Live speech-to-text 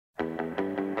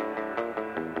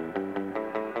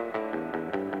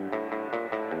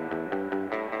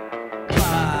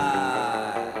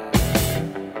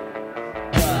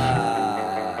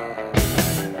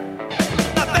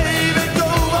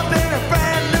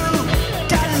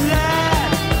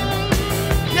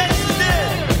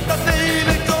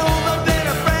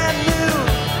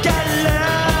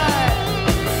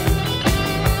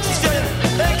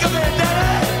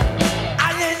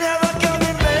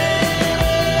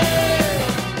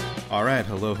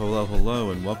right,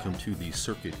 hello, and welcome to the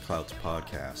Circuit Clouts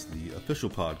Podcast, the official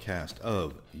podcast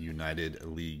of United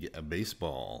League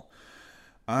Baseball.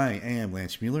 I am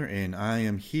Lance Mueller, and I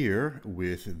am here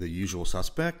with the usual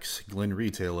suspects, Glen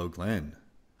Reed. Hello, Glen.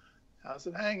 How's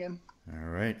it hanging? All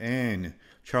right, and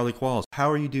Charlie Qualls. How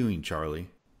are you doing, Charlie?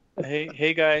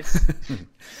 Hey guys.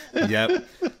 Yep,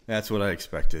 that's what I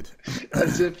expected.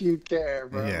 As if you care,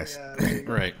 bro. Yes, Yeah,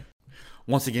 right.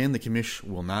 Once again, the commish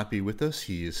will not be with us.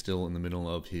 He is still in the middle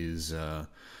of his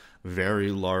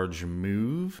very large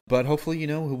move. But hopefully,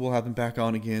 we'll have him back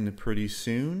on again pretty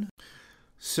soon.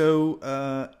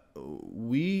 So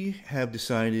we have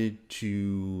decided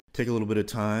to take a little bit of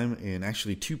time, and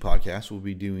actually two podcasts. We'll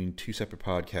be doing two separate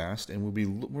podcasts, and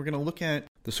we're going to look at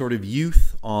the sort of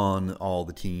youth on all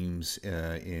the teams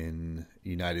in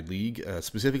United League.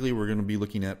 Specifically, we're going to be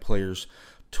looking at players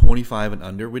 25 and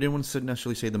under. We didn't want to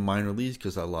necessarily say the minor leagues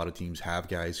because a lot of teams have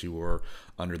guys who are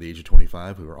under the age of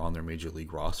 25 who are on their major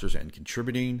league rosters and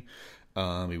contributing.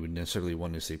 We would necessarily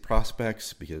want to say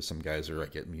prospects because some guys are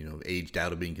aged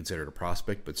out of being considered a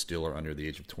prospect but still are under the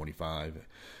age of 25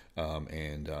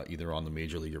 and either on the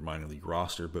major league or minor league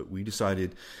roster. But we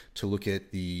decided to look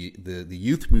at the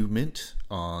youth movement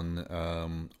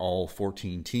on all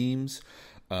 14 teams.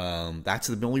 That's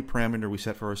the only parameter we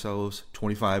set for ourselves,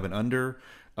 25 and under.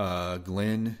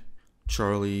 Glenn,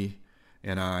 Charlie,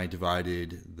 and I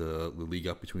divided the league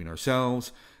up between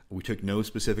ourselves. We took no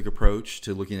specific approach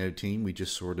to looking at a team. We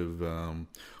just sort of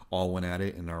all went at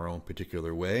it in our own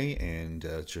particular way and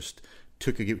just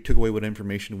took away what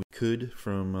information we could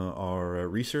from our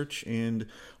research, and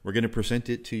we're going to present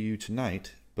it to you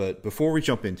tonight. But before we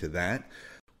jump into that,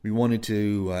 we wanted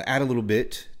to add a little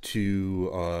bit to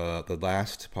the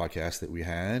last podcast that we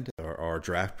had, our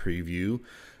draft preview.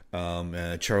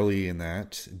 Charlie and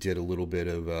that did a little bit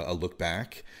of a look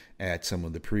back at some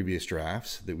of the previous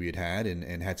drafts that we had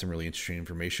and had some really interesting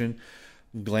information.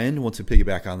 Glenn wants to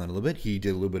piggyback on that a little bit. He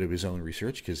did a little bit of his own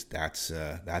research because that's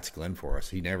Glenn for us.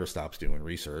 He never stops doing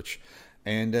research.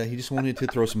 And he just wanted to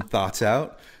throw some thoughts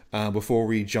out before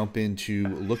we jump into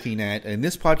looking at, in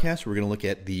this podcast, we're going to look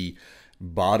at the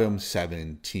bottom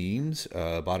seven teams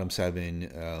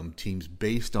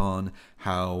based on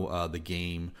how the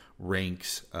game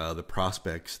ranks the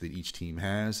prospects that each team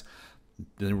has.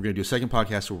 Then we're going to do a second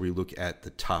podcast where we look at the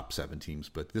top seven teams,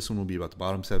 but this one will be about the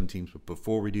bottom seven teams. But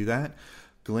before we do that,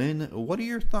 Glenn, what are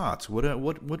your thoughts?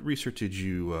 What research did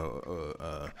you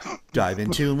dive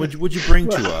into, and what would you bring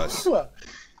to us? Well,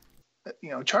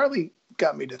 Charlie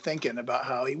got me to thinking about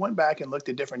how he went back and looked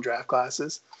at different draft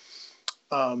classes.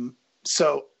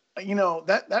 So,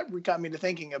 that got me to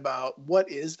thinking about what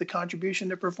is the contribution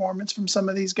to performance from some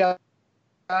of these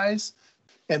guys,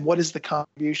 and what is the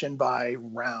contribution by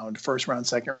round, first round,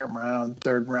 second round,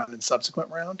 third round, and subsequent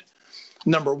round,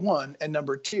 number one. And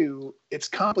number two, it's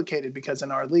complicated because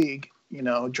in our league,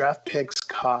 draft picks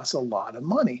cost a lot of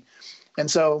money. And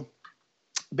so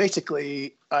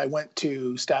basically I went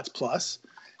to Stats Plus,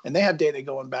 and they have data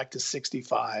going back to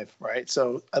 65, right?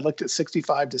 So I looked at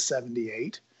 65 to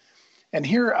 78. And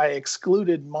here I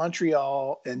excluded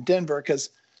Montreal and Denver because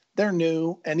they're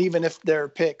new. And even if they're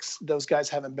picks, those guys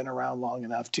haven't been around long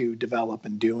enough to develop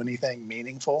and do anything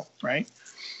meaningful, right?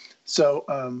 So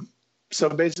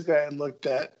basically I looked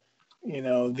at,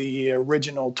 the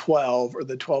original 12 or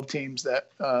the 12 teams that,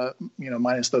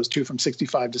 minus those two from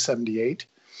 65 to 78.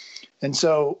 And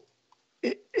so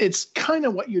it's kind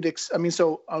of what you'd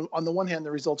so on the one hand,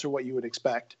 the results are what you would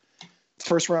expect.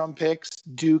 First round picks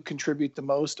do contribute the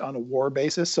most on a WAR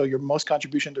basis. So your most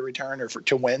contribution to return or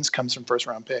to wins comes from first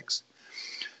round picks.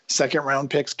 Second round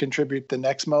picks contribute the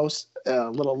next most, a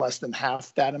little less than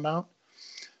half that amount.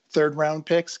 Third round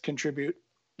picks contribute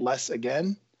less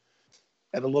again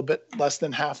at a little bit less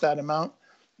than half that amount.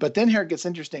 But then here it gets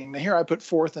interesting. Now here I put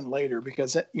fourth and later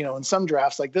because, in some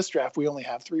drafts like this draft, we only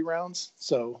have 3 rounds.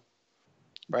 So,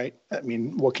 right.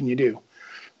 What can you do?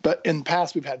 But in the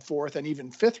past, we've had fourth and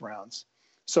even fifth rounds.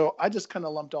 So I just kind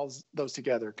of lumped all those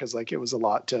together because it was a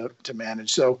lot to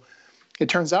manage. So it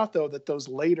turns out, though, that those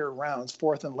later rounds,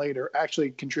 fourth and later,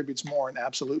 actually contributes more on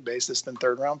absolute basis than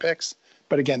third round picks.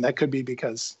 But again, that could be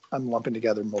because I'm lumping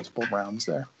together multiple rounds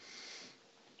there.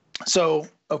 So,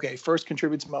 okay, first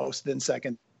contributes most, then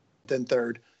second, then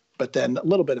third, but then a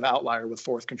little bit of outlier with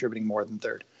fourth contributing more than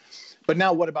third. But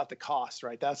now what about the cost,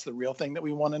 right? That's the real thing that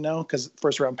we want to know because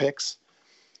first round picks,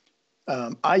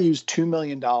 I used $2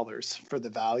 million for the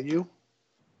value.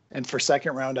 And for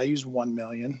second round, I used $1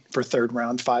 million. For third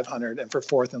round, $500,000. And for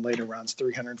fourth and later rounds,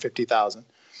 $350,000.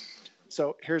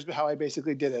 So here's how I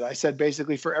basically did it. I said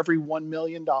basically for every $1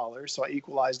 million, so I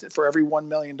equalized it, for every $1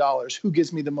 million, who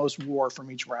gives me the most WAR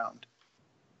from each round?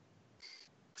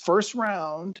 first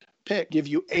round pick give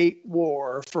you 8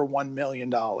 WAR for $1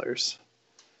 million.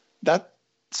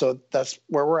 So that's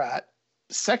where we're at.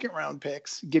 Second round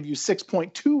picks give you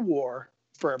 6.2 WAR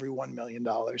for every $1 million.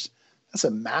 That's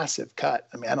a massive cut.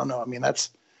 I mean, I don't know. I mean, that's,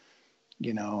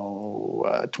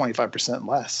 25%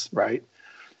 less, right?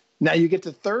 Now you get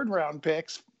to third round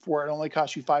picks where it only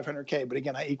costs you $500K. But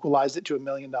again, I equalized it to $1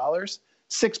 million,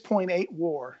 6.8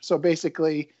 WAR. So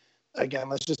basically, again,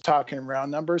 let's just talk in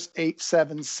round numbers,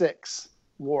 876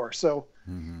 WAR. So,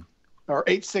 or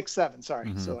 867,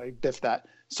 sorry. So I biffed that.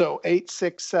 So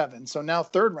 867. So now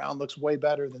third round looks way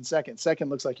better than second. Second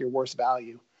looks like your worst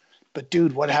value. But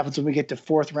dude, what happens when we get to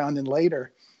fourth round and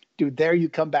later? Dude, there you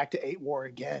come back to 8 WAR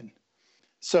again.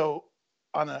 So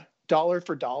on a dollar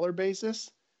for dollar basis,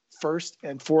 first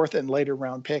and fourth and later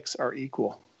round picks are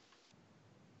equal.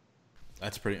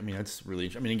 That's pretty. I mean, that's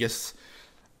really. I mean, I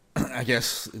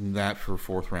guess in that for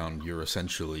fourth round, you're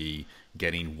essentially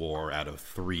getting WAR out of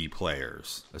 3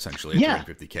 players, essentially at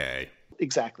 350K.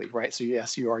 Exactly, right? So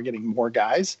yes, you are getting more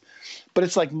guys, but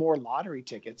it's like more lottery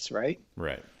tickets, right?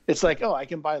 Right. It's like, oh, I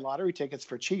can buy lottery tickets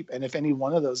for cheap, and if any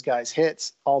one of those guys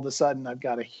hits, all of a sudden I've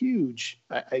got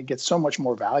I get so much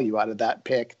more value out of that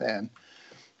pick than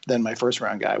my first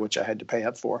round guy, which I had to pay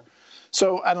up for.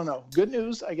 So I don't know. Good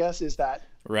news, I guess, is that.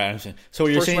 Right. So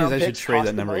what you're saying is I should trade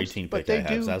that number 18 pick I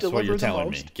have. That's what you're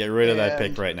telling me. Get rid of that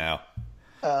pick right now.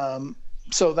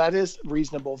 So that is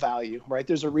reasonable value, right?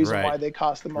 There's a reason why they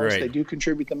cost the most. They do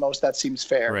contribute the most. That seems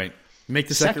fair. Right. Make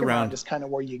the second round is kind of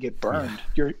where you get burned.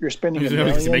 You're spending $1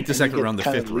 million. Make the second round the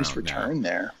fifth round. Least return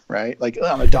there, right? Like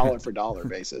on a dollar for dollar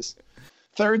basis.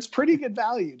 Third's pretty good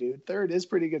value, dude. Third is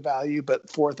pretty good value, but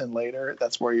fourth and later,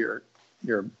 that's where you're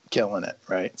killing it,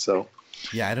 right? So.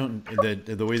 Yeah, I don't.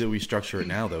 The way that we structure it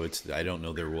now, though, I don't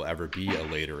know there will ever be a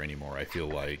later anymore. I feel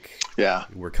like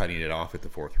we're cutting it off at the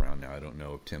fourth round now. I don't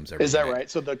know if Tim's ever. Is that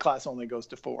right? So the class only goes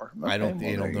to 4. Okay, I don't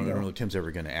know if Tim's ever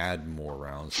going to add more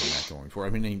rounds than that going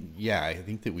forward. I mean, yeah, I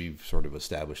think that we've sort of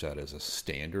established that as a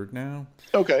standard now.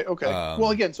 Okay.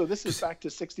 Well, again, so this is back to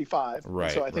 65.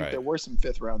 Right. So I think there were some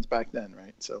fifth rounds back then,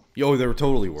 right? So. There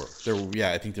totally were.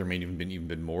 I think there may even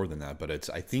been more than that. But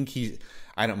I think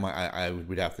I don't mind. I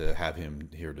would have to have him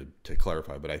here to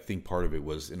clarify, but I think part of it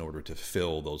was in order to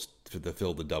fill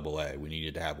the double A, we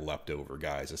needed to have leftover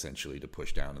guys essentially to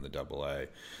push down in the double A.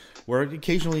 Where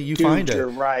occasionally you find you're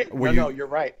right. You're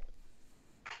right.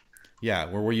 Yeah,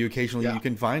 where you occasionally you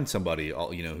can find somebody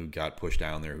who got pushed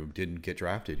down there who didn't get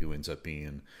drafted who ends up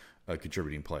being a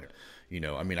contributing player.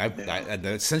 I mean, I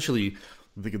essentially.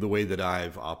 The way that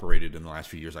I've operated in the last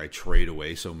few years, I trade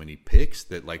away so many picks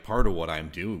that like part of what I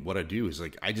do is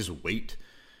like I just wait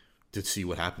to see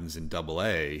what happens in double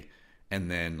A,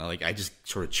 and then like I just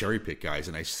sort of cherry pick guys,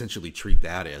 and I essentially treat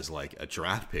that as like a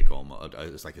draft pick almost.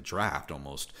 It's like a draft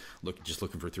almost.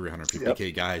 Looking for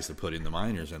 350K guys to put in the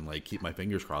minors, and like keep my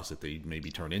fingers crossed that they maybe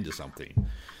turn into something.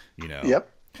 Yep.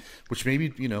 Which maybe,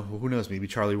 who knows, maybe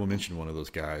Charlie will mention one of those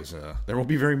guys. There won't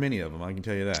be very many of them, I can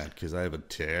tell you that, because I have a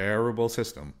terrible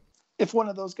system. If one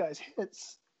of those guys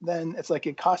hits, then it's like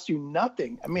it costs you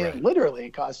nothing. I mean, literally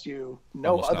it costs you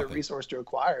Almost other nothing. Resource to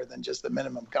acquire than just the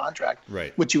minimum contract,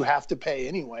 Right. which you have to pay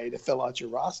anyway to fill out your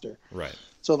roster. Right.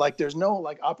 So like there's no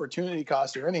like opportunity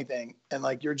cost or anything. And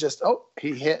like you're just,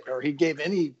 he hit or he gave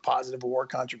any positive award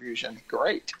contribution.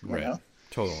 Great. You know?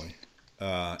 Totally.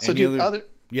 So do other...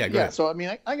 Yeah, go ahead. So, I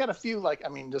mean, I got a few,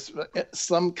 just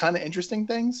some kind of interesting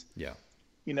things. Yeah.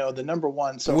 The number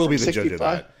one. So we'll be the judge of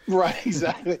that. Right,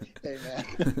 exactly. Hey,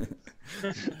 man.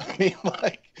 I mean,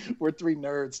 we're 3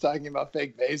 nerds talking about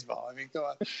fake baseball. I mean, come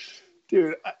on.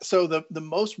 Dude, so the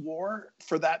most WAR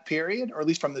for that period, or at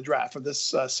least from the draft, for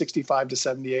this 65 to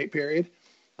 78 period,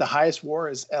 the highest WAR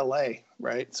is LA,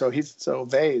 right? So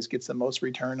Vaz gets the most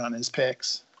return on his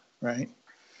picks, right?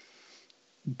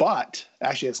 But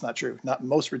actually, it's not true. Not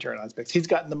most return on his picks. He's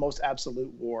gotten the most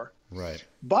absolute WAR. Right.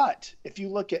 But if you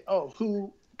look at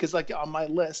because like on my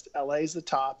list, LA's the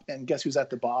top, and guess who's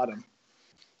at the bottom?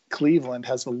 Cleveland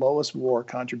has the lowest WAR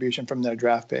contribution from their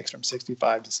draft picks from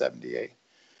 65 to 78.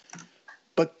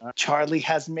 But Charlie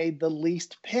has made the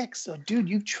least picks. So, dude,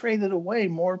 you've traded away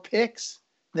more picks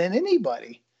than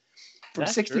anybody. From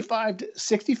 65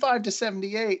 to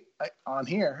 78 on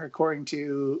here, according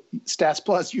to Stats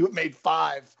Plus, you have made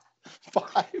five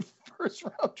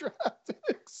first-round draft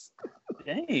picks.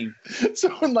 Dang.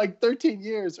 So in 13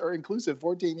 years, or inclusive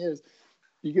 14 years,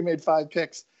 you made 5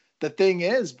 picks. The thing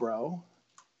is, bro,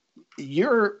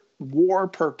 your WAR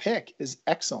per pick is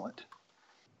excellent.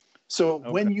 So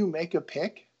when you make a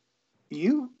pick,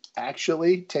 you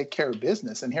actually take care of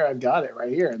business. And here I've got it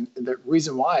right here. And the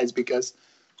reason why is because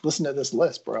listen to this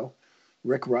list, bro.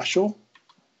 Rick Russell,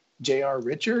 J.R.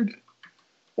 Richard,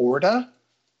 Orta,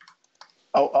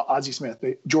 Ozzie Smith,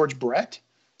 George Brett.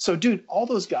 So, dude, all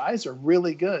those guys are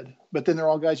really good, but then they're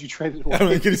all guys you traded away. I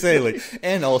was going to say, like,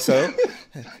 and also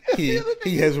he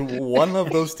has one of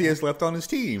those TS left on his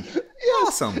team. Yes.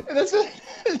 Awesome, and that's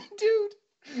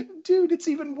dude. It's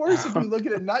even worse if you look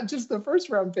at it. Not just the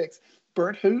first round picks: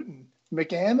 Bert Hooton,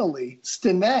 McAnally,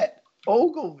 Stinnett,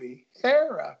 Ogilvy,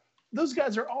 Hara. Those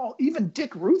guys are all. Even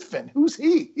Dick Ruthven. Who's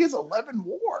he? He has 11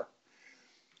 WAR.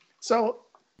 So.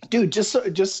 Dude,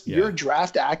 your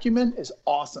draft acumen is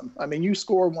awesome. I mean, you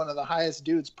score one of the highest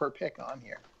dudes per pick on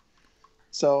here.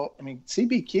 So, I mean,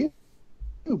 CBQ,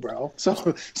 bro.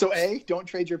 So A, don't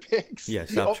trade your picks. Yeah,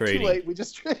 stop trading. Too late. We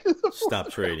just traded them. Stop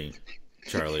trading,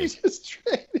 Charlie. We just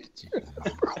traded your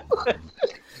number one.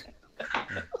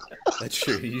 That's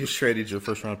true. You just traded your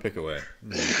first round pick away.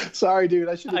 Sorry, dude.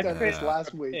 I should have done this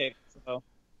last week. Pick, so.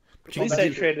 At least I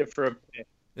traded for a pick.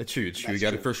 That's true. It's true. You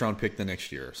got a first round pick the next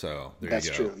year, so there That's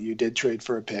you go. That's true. You did trade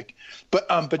for a pick, but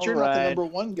you're not the number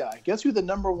one guy. Guess who the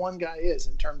number one guy is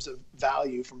in terms of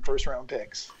value from first round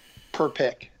picks per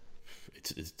pick?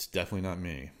 It's definitely not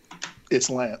me. It's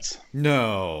Lance.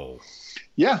 No.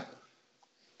 Yeah,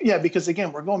 because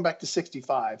again, we're going back to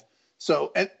 65.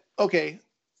 So okay.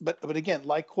 But again,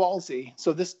 like Qualsey,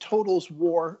 so this totals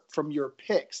WAR from your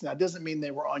picks. Now, it doesn't mean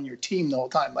they were on your team the whole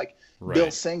time, like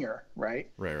Bill Singer, right?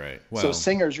 Right. Well, so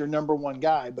Singer's your number one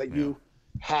guy, but you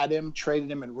had him, traded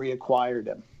him, and reacquired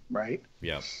him, right?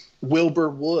 Yeah.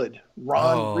 Wilbur Wood,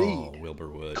 Ron Reed, Wilbur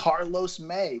Wood, Carlos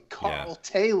May, Carl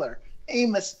Taylor,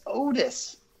 Amos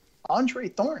Otis, Andre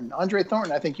Thornton. Andre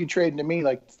Thornton, I think you traded to me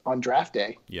like on draft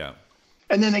day. Yeah.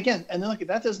 And then look,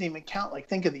 that doesn't even count. Like,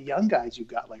 think of the young guys you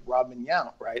got, like Robin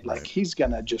Yount, right? Like, he's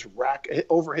going to just rack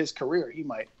over his career. He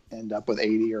might end up with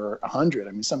 80 or 100.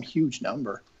 I mean, some huge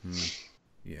number.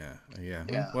 Yeah.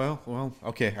 Well,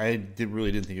 okay. I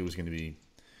really didn't think it was going to be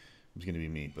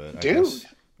me, but dude,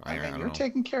 I mean, don't you're know.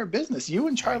 Taking care of business. You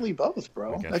and Charlie both,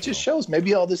 bro. That just shows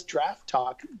maybe all this draft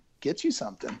talk gets you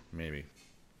something. Maybe.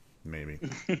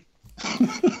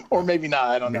 Or maybe not.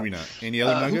 I don't know. Maybe not. Any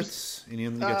other nuggets? You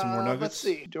got some more nuggets? Let's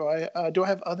see. Do I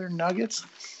have other nuggets?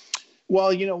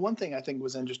 Well, one thing I think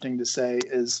was interesting to say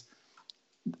is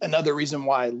another reason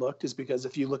why I looked is because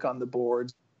if you look on the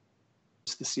boards,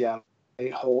 the Seattle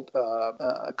Holt,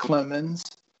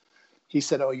 Clemens, he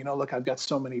said, "Oh, look, I've got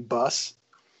so many busts,"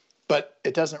 but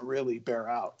it doesn't really bear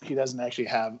out. He doesn't actually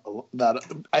have that.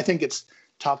 I think it's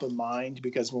top of mind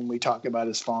because when we talk about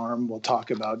his farm, we'll talk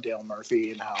about Dale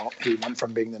Murphy and how he went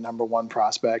from being the number one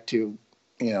prospect to,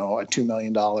 a $2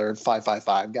 million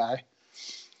 5.55 guy.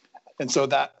 And so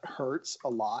that hurts a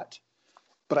lot.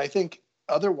 But I think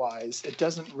otherwise it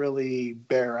doesn't really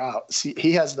bear out. See,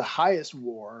 he has the highest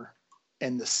WAR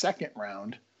in the second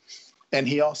round, and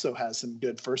he also has some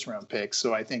good first round picks.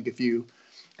 So I think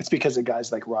it's because of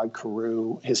guys like Rod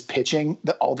Carew, his pitching,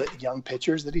 all the young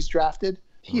pitchers that he's drafted.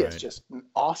 He has just an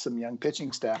awesome young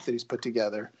pitching staff that he's put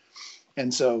together.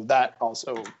 And so that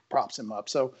also props him up.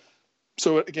 So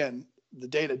again, the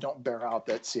data don't bear out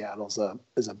that Seattle's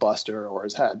is a buster or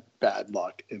has had bad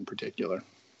luck in particular.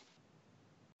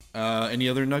 Any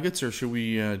other nuggets, or should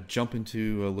we jump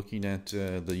into looking at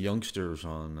the youngsters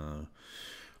on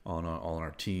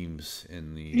our teams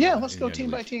in the? Yeah, let's go team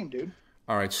by team, dude.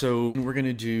 All right, so we're going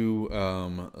to do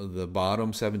the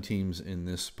bottom 7 teams in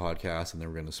this podcast, and then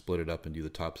we're going to split it up and do the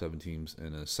top 7 teams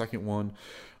in a second one.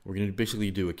 We're going to basically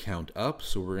do a count up,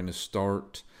 so we're going to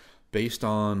start based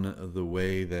on the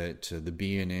way that the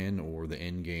BNN or the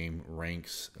Endgame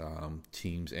ranks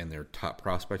teams and their top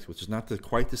prospects, which is not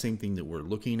quite the same thing that we're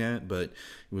looking at, but it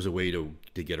was a way to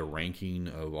get a ranking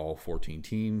of all 14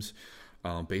 teams.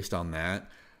 Based on that,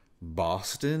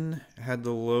 Boston had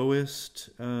the lowest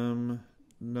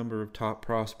number of top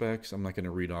prospects. I'm not going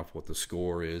to read off what the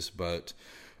score is, but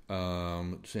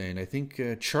and I think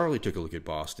Charlie took a look at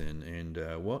Boston,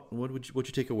 and what would you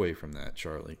take away from that,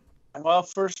 Charlie? Well,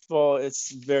 first of all,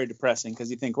 it's very depressing because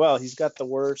you think, well, he's got the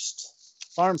worst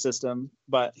farm system,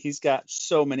 but he's got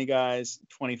so many guys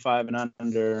 25 and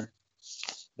under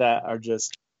that are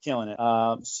just killing it.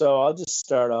 So I'll just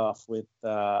start off with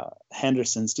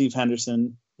Henderson, Steve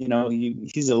Henderson.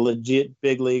 He's a legit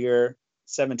big leaguer.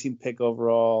 17th pick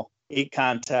overall, 8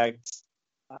 contacts.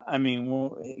 I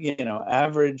mean,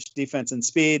 average defense and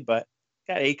speed, but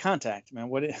got 8 contact, man.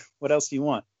 What else do you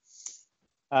want?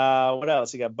 What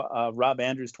else? You got Rob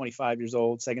Andrews, 25 years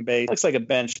old, second base. Looks like a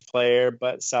bench player,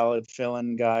 but solid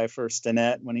fill-in guy for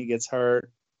Stinnett when he gets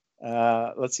hurt.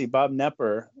 Let's see, Bob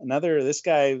Nepper. This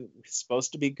guy is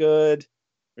supposed to be good.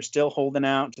 We're still holding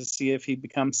out to see if he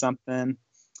becomes something.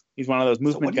 He's one of those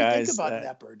movement guys. What do you think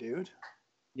about Nepper, dude?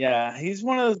 Yeah, he's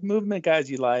one of those movement guys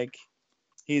you like.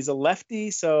 He's a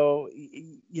lefty, so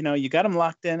you got him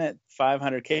locked in at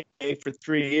 500K for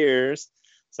 3 years.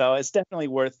 So it's definitely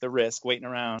worth the risk waiting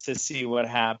around to see what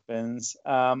happens.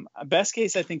 Best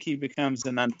case, I think he becomes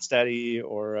an unsteady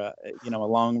or a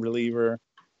long reliever.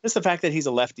 Just the fact that he's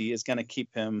a lefty is going to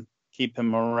keep him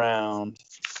around.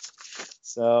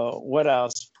 So what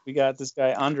else? We got this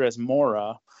guy Andres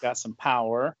Mora, got some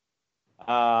power.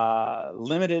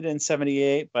 Limited in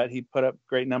 78, but he put up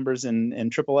great numbers in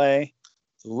AAA.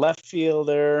 Left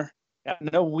fielder, got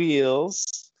no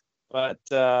wheels, but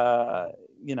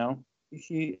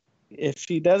if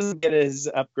he doesn't get his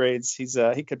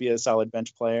upgrades, he could be a solid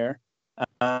bench player.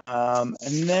 And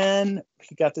then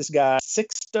he got this guy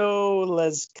Sixto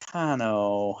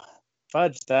Lezcano.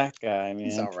 Fudge that guy, man.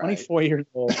 He's all right. 24 years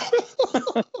old.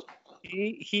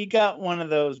 He got one of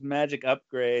those magic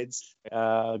upgrades,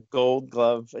 Gold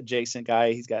Glove adjacent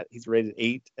guy. He's rated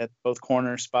 8 at both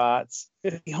corner spots.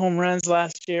 50 home runs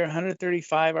last year,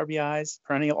 135 RBIs,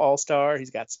 perennial all-star. He's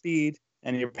got speed,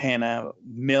 and you're paying $1.5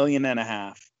 million.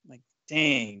 Like,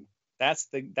 dang, that's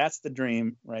the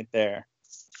dream right there.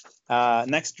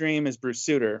 Next dream is Bruce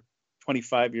Sutter,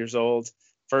 25 years old,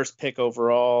 first pick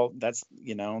overall. That's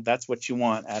what you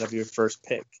want out of your first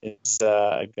pick. It's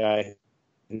a guy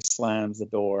who slams the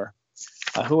door.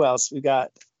 Who else? We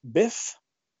got Biff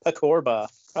Pacorba,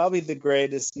 probably the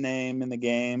greatest name in the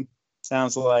game.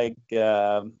 Sounds like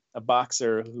a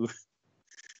boxer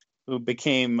who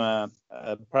became a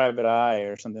private eye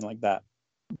or something like that.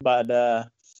 But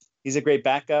he's a great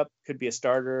backup. Could be a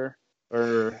starter,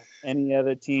 or any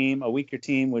other team. A weaker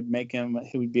team would make him.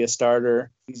 He would be a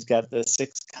starter. He's got the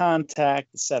 6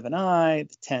 contact, the 7 eye,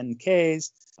 the 10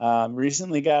 Ks.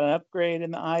 Recently got an upgrade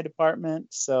in the eye department,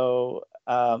 so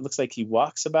looks like he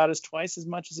walks about twice as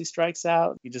much as he strikes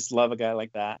out. You just love a guy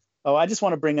like that. Oh, I just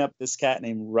want to bring up this cat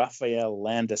named Rafael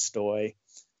Landestoy.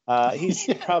 He's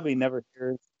probably never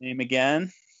heard his name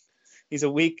again. He's a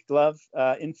weak glove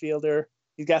infielder.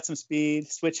 He's got some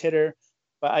speed, switch hitter,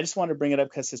 but I just want to bring it up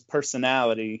because his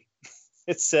personality.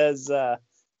 It says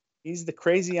he's the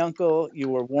crazy uncle you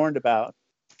were warned about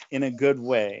in a good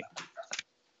way.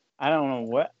 I don't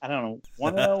want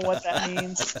to know what that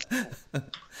means.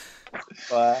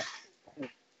 But,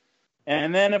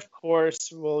 and then of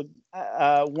course,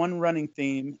 one running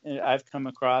theme I've come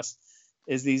across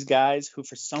is these guys who,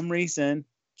 for some reason,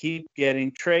 keep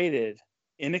getting traded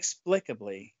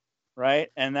inexplicably, right?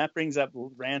 And that brings up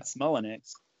Rance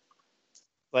Mulliniks.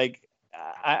 Like,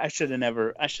 I should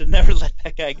never let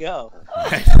that guy go.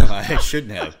 I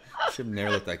shouldn't have. Should have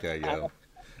never let that guy go.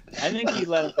 I think he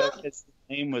let him go because his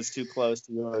name was too close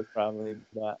to yours, probably.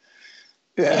 But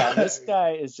yeah, this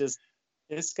guy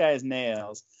is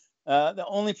nails. The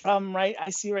only problem I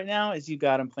see right now is you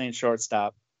got him playing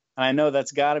shortstop. And I know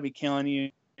that's got to be killing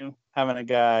you, having a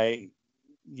guy,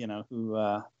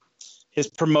 who his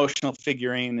promotional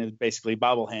figurine is basically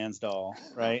Bobblehands doll,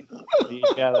 right? So you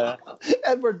gotta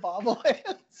Edward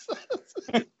Bobblehands.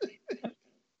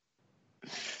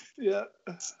 Yeah.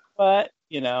 But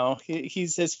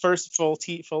he's his first full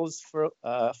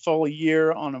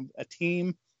year on a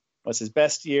team. Was his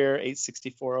best year,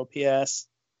 864 OPS.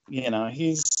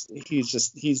 He's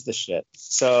the shit.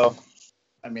 So,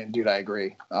 I mean, dude, I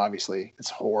agree. Obviously, it's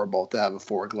horrible to have a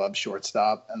 4-glove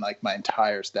shortstop, and like my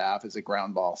entire staff is a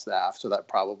ground ball staff, so that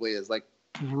probably is like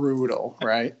brutal,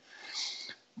 right?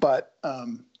 But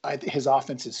his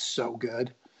offense is so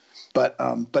good. But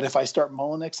if I start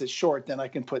Mulliniks at short, then I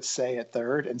can put Say at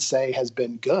third, and Say has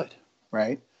been good,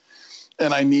 right?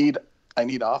 And I need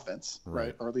offense,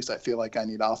 right? Or at least I feel like I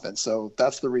need offense. So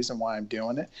that's the reason why I'm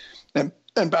doing it.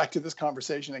 And back to this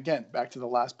conversation again, back to the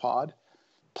last pod,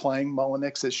 playing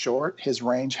Mulliniks at short, his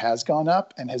range has gone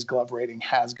up and his glove rating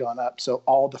has gone up. So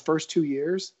all the first 2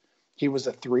 years, he was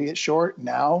a 3 at short.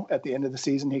 Now at the end of the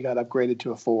season, he got upgraded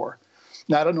to a 4.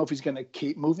 Now I don't know if he's going to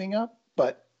keep moving up,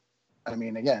 but I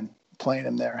mean, again, playing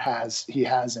him there he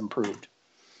has improved.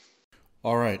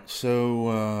 All right,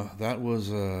 so that was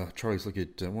Charlie's look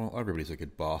at everybody's look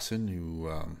at Boston,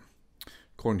 who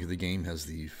according to the game has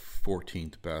the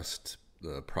 14th best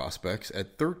prospects.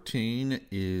 At 13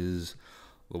 is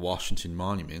the Washington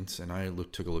Monuments, and I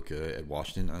took a look at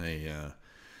Washington. I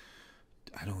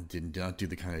did not do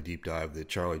the kind of deep dive that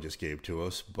Charlie just gave to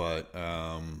us, but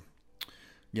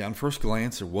yeah, on first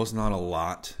glance, there was not a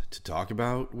lot to talk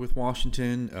about with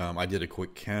Washington. I did a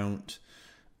quick count.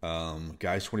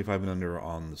 Guys 25 and under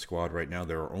on the squad right now,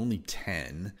 there are only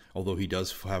 10, although he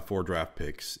does have 4 draft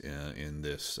picks in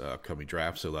this upcoming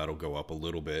draft, so that'll go up a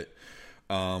little bit.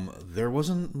 There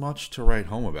wasn't much to write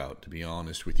home about, to be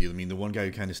honest with you. I mean, the one guy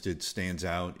who kind of stands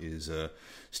out is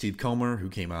Steve Comer, who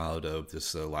came out of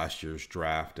this last year's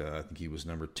draft. I think he was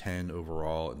number 10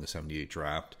 overall in the 78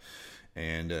 draft.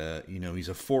 And, he's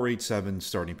a 4.87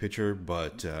 starting pitcher,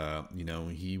 but,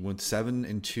 he went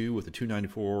 7-2 with a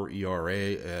 2.94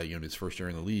 ERA, in his first year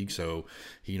in the league. So,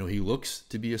 he looks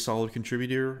to be a solid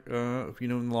contributor,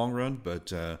 in the long run,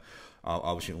 but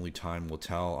obviously only time will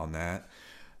tell on that.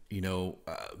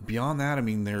 Beyond that, I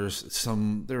mean, there's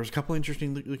a couple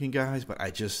interesting looking guys,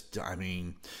 but you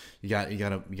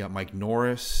got Mike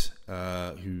Norris,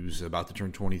 who's about to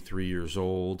turn 23 years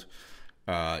old.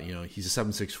 He's a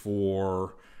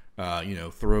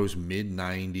 7.64, throws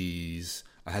mid-90s,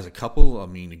 has a couple,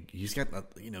 he's got,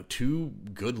 two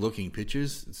good-looking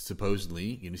pitches,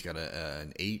 supposedly. He's got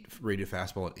an 8-rated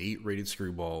fastball, an 8-rated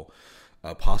screwball,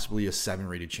 possibly a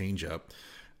 7-rated changeup.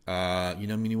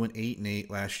 He went 8-8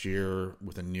 last year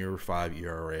with a near 5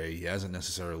 ERA. He hasn't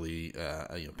necessarily,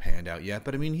 panned out yet,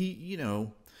 but he,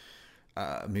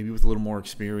 maybe with a little more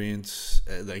experience,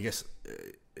 I guess,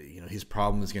 his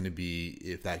problem is going to be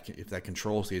if that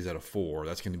control stays at a 4,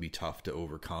 that's going to be tough to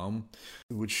overcome,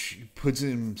 which puts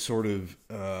him sort of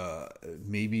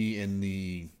maybe in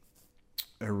the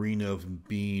arena of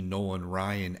being Nolan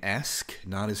Ryan-esque,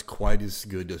 not as quite as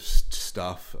good of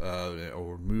stuff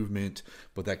or movement,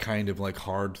 but that kind of like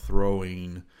hard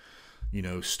throwing,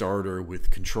 starter with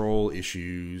control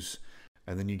issues.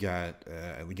 And then you got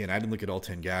again, I didn't look at all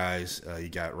 10 guys. You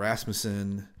got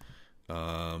Rasmussen.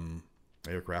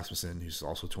 Eric Rasmussen, who's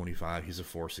also 25, he's a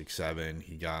 4.67.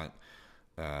 He got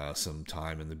some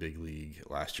time in the big league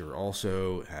last year.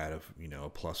 Also had a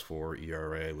 +4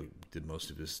 ERA. Did most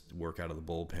of his work out of the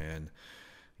bullpen.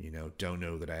 Don't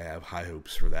know that I have high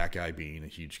hopes for that guy being a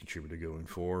huge contributor going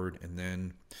forward. And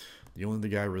then the only other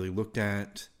guy I really looked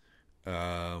at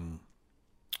was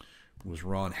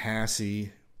Ron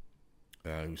Hassey,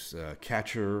 who's a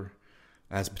catcher.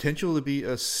 Has potential to be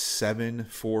a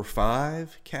 7.45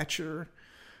 catcher.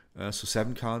 So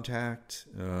 7 contact.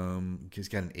 He's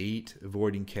got an 8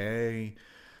 avoiding K.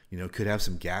 Could have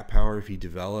some gap power if he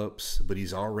develops, but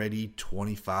he's already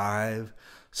 25.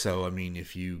 So,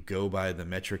 if you go by the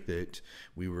metric that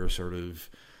we were sort of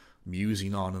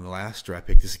musing on in the last draft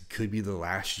pick, this could be the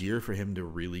last year for him to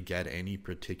really get any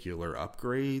particular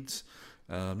upgrades.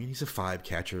 He's a 5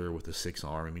 catcher with a 6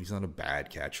 arm. He's not a bad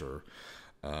catcher.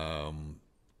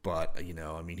 But,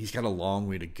 he's got a long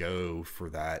way to go for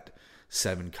that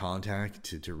 7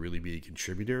 contact to really be a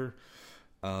contributor.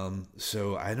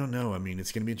 So I don't know.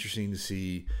 It's going to be interesting to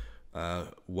see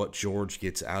what George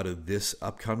gets out of this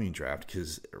upcoming draft,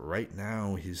 because right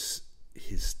now his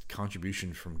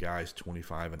contribution from guys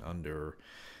 25 and under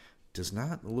does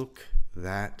not look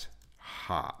that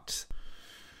hot.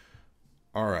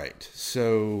 All right,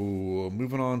 so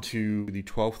moving on to the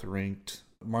 12th ranked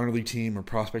minor league team or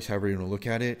prospects, however you want to look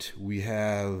at it. We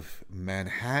have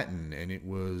Manhattan, and it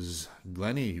was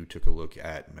Glenny who took a look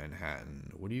at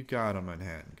Manhattan. What do you got on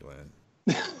Manhattan, Glenn?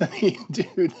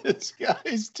 Dude, this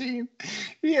guy's team,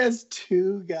 he has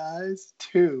 2 guys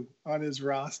on his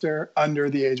roster under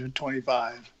the age of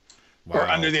 25. Wow. Or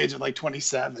under the age of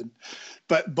 27.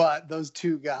 But those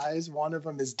 2 guys, one of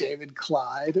them is David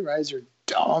Clyde, right? He's your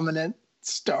dominant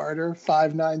starter,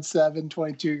 5'9",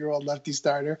 22-year-old lefty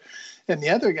starter. And the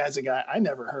other guy's a guy I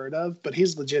never heard of, but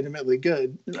he's legitimately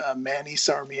good. Manny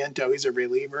Sarmiento, he's a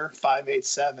reliever,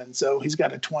 5'8", so he's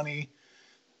got a 20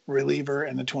 reliever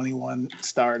and a 21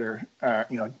 starter,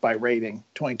 by rating,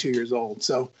 22 years old.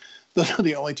 So those are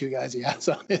the only 2 guys he has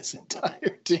on his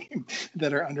entire team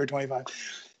that are under 25.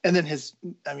 And then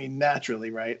naturally,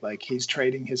 right? He's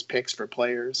trading his picks for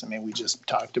players. We just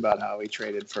talked about how he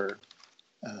traded for,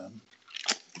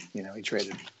 he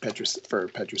traded for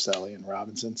Petrocelli and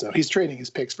Robinson. So he's trading his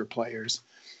picks for players,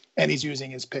 and he's using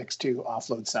his picks to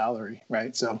offload salary,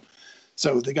 right? So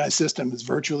the guy's system is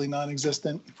virtually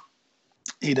non-existent.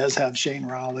 He does have Shane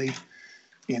Raleigh,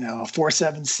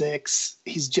 4.76.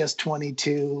 He's just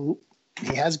 22.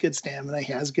 He has good stamina.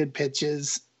 He has good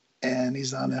pitches, and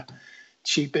he's on a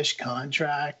cheapish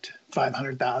contract,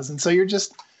 $500,000. So you're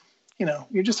just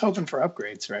hoping for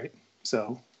upgrades, right?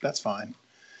 So that's fine.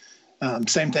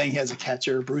 Same thing. He has a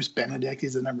catcher, Bruce Benedict.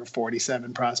 He's a number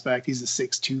 47 prospect. He's a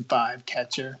 6.25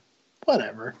 catcher.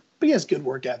 Whatever. But he has good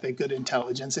work ethic, good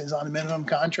intelligence. He's on a minimum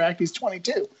contract. He's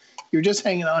 22. You're just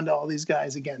hanging on to all these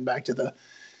guys again. Back to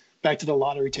the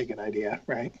lottery ticket idea,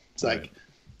 right? It's right.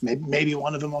 Maybe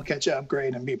one of them will catch an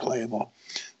upgrade and be playable.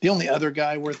 The only other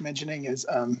guy worth mentioning is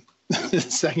the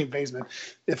second baseman.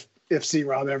 If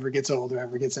C-Rob ever gets old or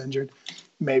ever gets injured,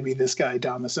 maybe this guy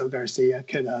Damaso Garcia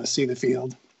could see the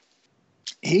field.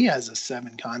 he has a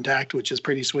 7 contact, which is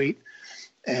pretty sweet.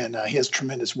 And he has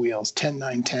tremendous wheels, 10,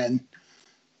 9, 10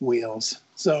 wheels.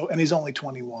 So, and he's only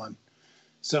 21.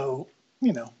 So,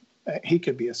 he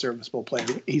could be a serviceable player.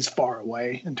 He's far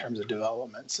away in terms of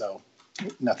development. So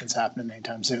nothing's happening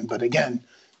anytime soon. But again,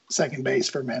 second base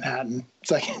for Manhattan.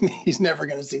 It's like he's never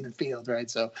going to see the field, right?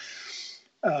 So,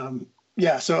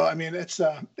 yeah. So I mean, it's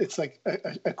like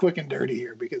a quick and dirty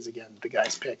here because again, the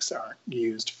guys' picks aren't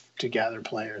used to gather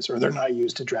players, or they're not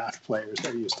used to draft players.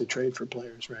 They're used to trade for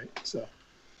players, right? So,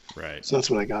 right. So that's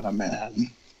what I got on Manhattan.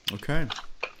 Okay.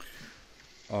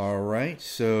 All right.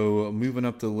 So moving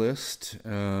up the list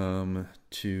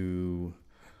to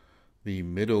the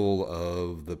middle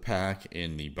of the pack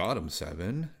in the bottom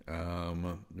 7,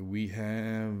 we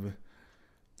have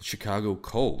the Chicago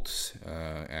Colts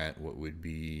at what would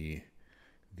be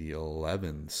the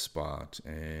 11th spot.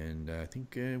 And I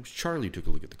think Charlie took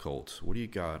a look at the Colts. What do you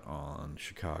got on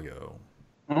Chicago?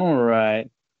 All right.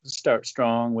 Start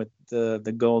strong with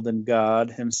the Golden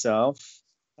God himself.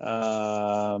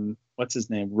 What's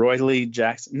his name? Roy Lee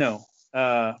Jackson. No,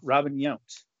 Robin Yount.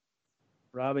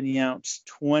 Robin Yount,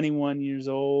 21 years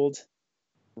old,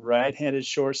 right-handed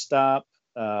shortstop,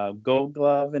 Gold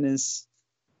Glove in his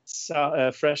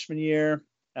freshman year.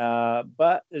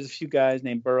 But there's a few guys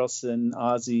named Burleson,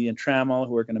 Ozzie, and Trammell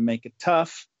who are going to make it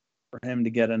tough for him to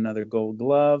get another Gold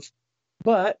Glove.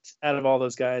 But out of all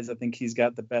those guys, I think he's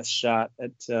got the best shot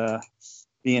at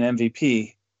being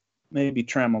MVP. Maybe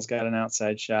Trammell's got an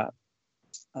outside shot.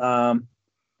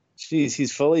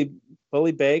 He's fully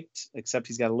baked, except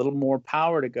he's got a little more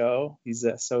power to go. He's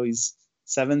 7s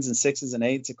and 6s and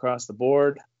 8s across the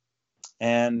board.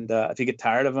 And if you get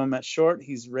tired of him at short,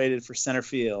 he's rated for center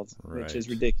field, right, which is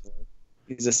ridiculous.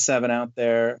 He's a 7 out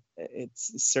there.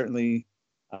 It's certainly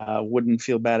wouldn't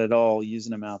feel bad at all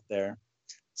using him out there.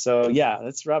 So yeah,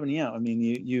 that's Robin Yount. I mean,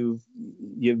 you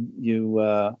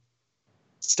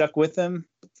stuck with him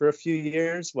for a few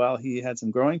years while he had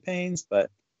some growing pains,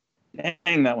 but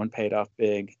dang, that one paid off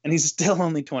big. And he's still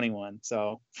only 21.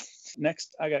 So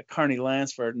next, I got Carney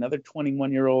Lansford, another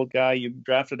 21-year-old guy. You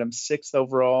drafted him 6th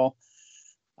overall,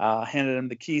 handed him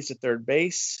the keys to third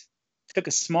base. Took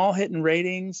a small hit in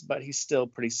ratings, but he's still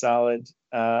pretty solid.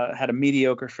 Had a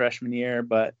mediocre freshman year,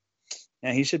 but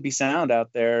he should be sound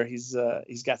out there. He's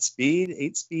got speed,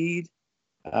 8 speed.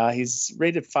 He's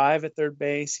rated 5 at third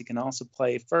base. He can also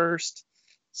play first.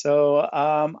 So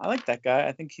I like that guy.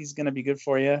 I think he's going to be good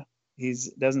for you. He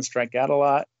doesn't strike out a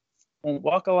lot, won't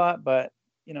walk a lot, but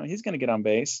he's going to get on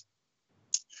base.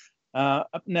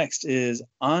 Up next is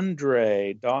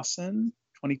Andre Dawson,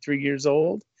 23 years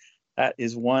old. That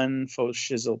is one faux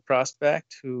shizzle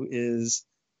prospect who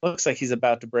looks like he's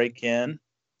about to break in.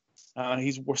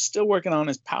 We're still working on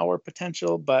his power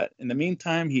potential, but in the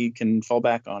meantime, he can fall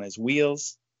back on his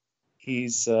wheels.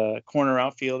 He's a corner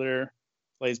outfielder,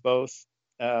 plays both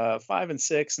 5 and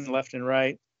 6 and left and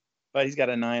right, but he's got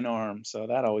a 9 arm, so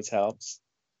that always helps.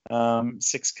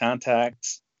 6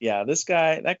 contact. Yeah,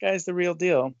 that guy's the real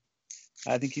deal.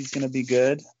 I think he's going to be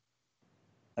good.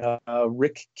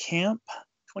 Rick Camp,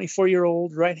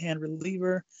 24-year-old right-hand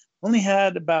reliever, only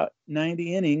had about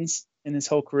 90 innings in his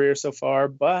whole career so far,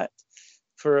 but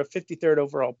for a 53rd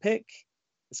overall pick,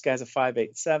 this guy's a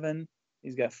 5.87.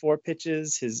 He's got 4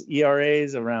 pitches. His ERA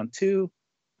is around 2.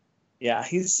 Yeah,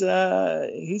 he's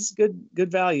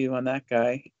good value on that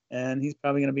guy, and he's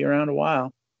probably going to be around a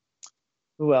while.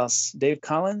 Who else? Dave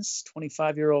Collins,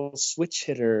 25-year-old switch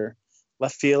hitter.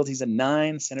 Left field, he's a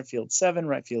 9. Center field, 7.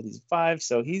 Right field, he's a 5.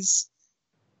 So he's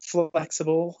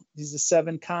flexible. He's a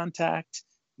 7 contact.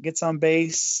 Gets on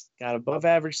base. Got above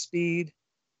average speed.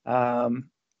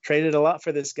 Traded a lot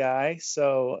for this guy,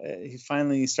 so he's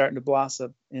finally starting to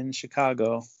blossom in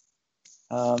Chicago.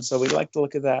 So we like to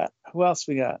look at that. Who else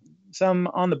we got? Some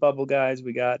on the bubble guys.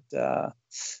 We got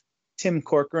Tim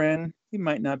Corcoran. He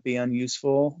might not be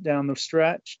unuseful down the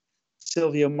stretch.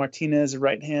 Silvio Martinez, a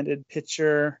right-handed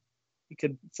pitcher. He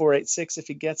could 4.86 if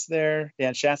he gets there.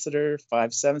 Dan Schatzeder,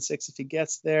 5.76 if he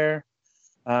gets there.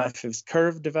 If his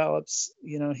curve develops,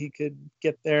 he could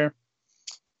get there.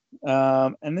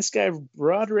 And this guy,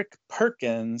 Broderick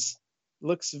Perkins,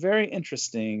 looks very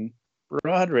interesting.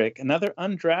 Broderick, another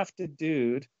undrafted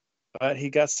dude, but he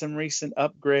got some recent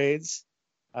upgrades.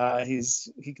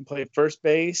 He can play first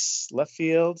base, left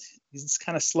field. He's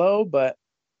kind of slow, but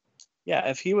yeah,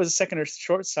 if he was a second or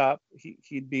shortstop,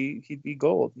 he'd be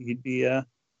gold. He'd be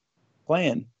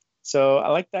playing. So I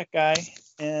like that guy.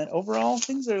 And overall,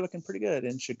 things are looking pretty good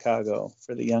in Chicago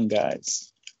for the young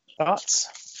guys.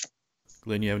 Thoughts?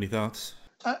 Glenn, you have any thoughts?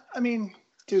 I mean,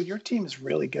 dude, your team is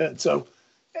really good. So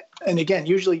And again,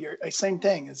 usually you're same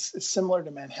thing. It's similar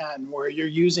to Manhattan, where you're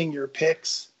using your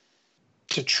picks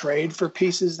to trade for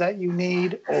pieces that you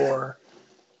need, or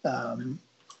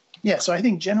so I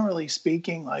think generally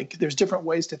speaking, like there's different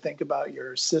ways to think about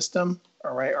your system,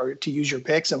 all right, or to use your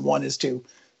picks. And one is to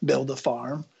build a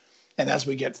farm. And as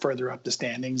we get further up the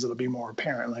standings, it'll be more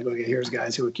apparent. Like, okay, here's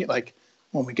guys who, like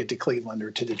when we get to Cleveland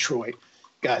or to Detroit,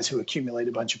 guys who accumulate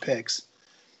a bunch of picks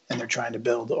and they're trying to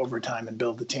build over time and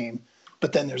build the team.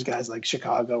 But then there's guys like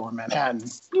Chicago or Manhattan.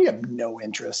 You have no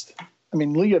interest. I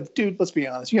mean, dude, let's be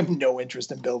honest. You have no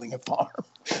interest in building a farm.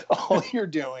 All you're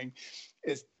doing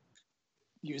is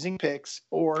using picks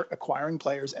or acquiring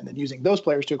players and then using those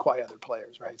players to acquire other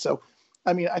players, right? So,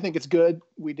 I mean, I think it's good.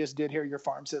 We just did hear your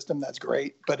farm system. That's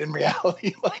great. But in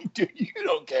reality, like, dude, you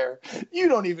don't care. You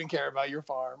don't even care about your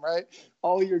farm, right?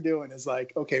 All you're doing is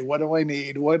like, okay, what do I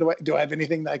need? Do I have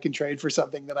anything that I can trade for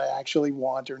something that I actually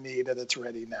want or need and it's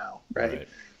ready now, right?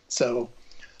 So,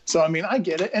 I mean, I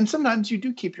get it. And sometimes you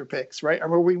do keep your picks, right? I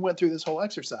mean, we went through this whole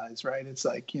exercise, right? It's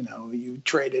like, you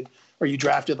traded or you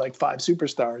drafted like 5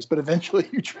 superstars, but eventually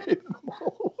you traded them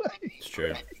all away. It's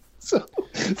true. Right? So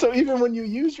even when you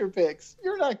use your picks,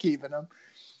 you're not keeping them.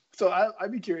 So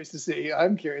I'd be curious to see.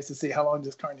 I'm curious to see how long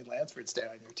does Carney Lansford stay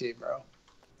on your team, bro?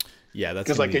 Yeah, that's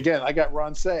because again, I got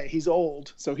Ron Say. He's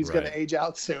old, so he's going to age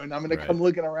out soon. I'm going to come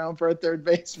looking around for a third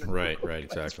baseman. Right,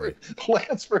 exactly.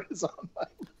 Lansford is on my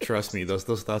list. Trust me, those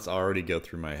thoughts already go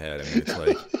through my head. I mean, it's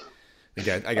like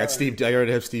I got Steve. I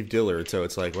already have Steve Dillard, so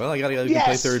it's like, well, I got to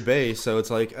play third base, so it's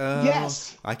like,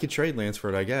 I could trade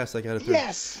Lansford, I guess. I got to.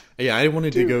 Yes. Yeah, I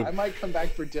wanted to go. I might come back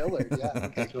for Dillard. Yeah.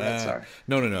 Okay, go ahead. Sorry.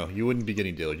 No. You wouldn't be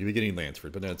getting Dillard. You'd be getting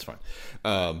Lansford, but that's fine.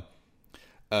 I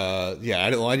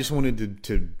just wanted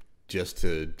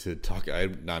to talk. I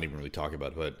not even really talk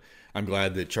about it, but I'm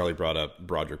glad that Charlie brought up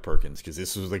Broderick Perkins, because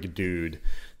this was like a dude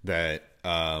that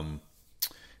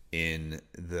in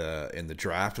the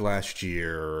draft last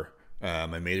year. I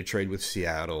made a trade with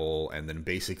Seattle, and then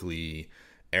basically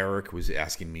Eric was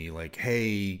asking me like,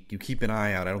 "Hey, you keep an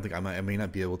eye out. I don't think I may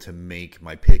not be able to make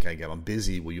my pick. I'm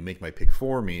busy. Will you make my pick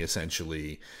for me?"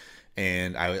 Essentially,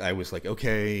 and I was like,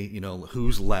 "Okay,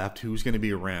 who's left? Who's going to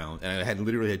be around?" And I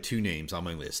literally had 2 names on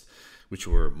my list, which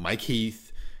were Mike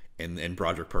Heath and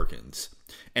Broderick Perkins.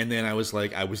 And then I was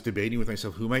debating with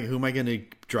myself, who am I going to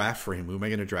draft for him? Who am I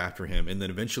going to draft for him? And then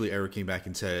eventually Eric came back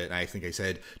and said, I think I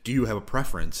said, do you have a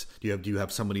preference? Do you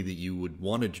have somebody that you would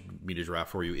want me to draft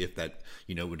for you if that,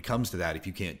 when it comes to that, if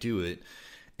you can't do it?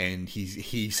 And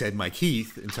he said Mike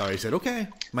Heath, and so I said, okay,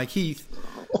 Mike Heath,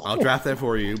 I'll draft that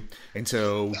for you. And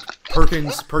so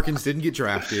Perkins didn't get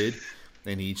drafted,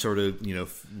 and he sort of,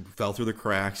 fell through the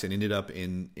cracks and ended up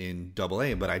in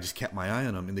Double-A. But I just kept my eye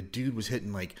on him, and the dude was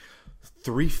hitting like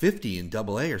 350 in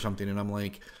Double-A or something, and I'm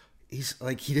like,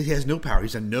 he has no power.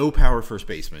 He's a no power first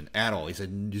baseman at all. He's a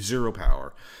 0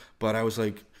 power. But I was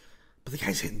like, but the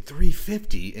guy's hitting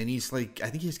 350, and he's like, I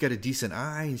think he's got a decent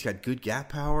eye. He's got good gap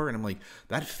power, and I'm like,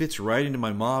 that fits right into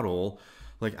my model.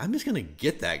 Like, I'm just gonna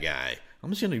get that guy.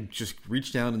 I'm just gonna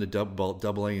reach down into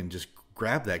Double-A and just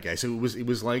grab that guy. So it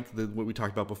was like what we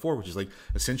talked about before, which is like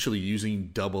essentially using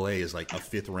Double-A as like a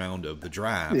 5th round of the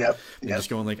draft. Yep. Just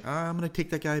going like, I'm going to take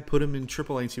that guy, put him in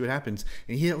Triple-A and see what happens.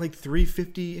 And he hit like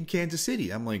 350 in Kansas City.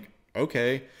 I'm like,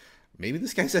 okay, maybe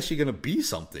this guy's actually going to be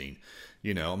something.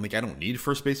 I'm like, I don't need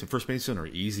first baseman. First basemen are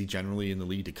easy generally in the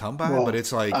league to come by, but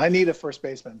it's like I need a first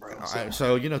baseman, bro.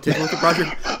 So take a look at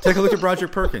Broderick. Take a look at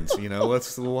Broderick Perkins.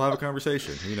 We'll have a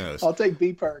conversation. Who knows? I'll take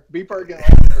B Perk.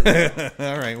 And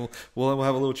all right, we'll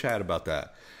have a little chat about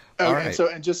that. Okay, all right. So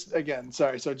and just again,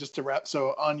 sorry. So just to wrap.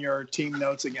 So on your team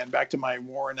notes again, back to my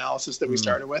WAR analysis that we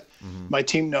started with. Mm-hmm. My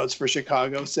team notes for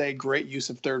Chicago say great use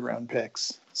of 3rd round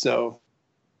picks. So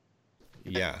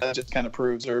yeah, that just kind of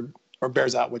proves or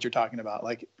bears out what you're talking about.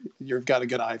 Like, you've got a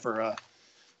good eye for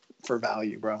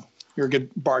value, bro. You're a good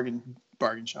bargain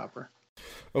shopper.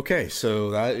 Okay,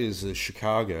 so that is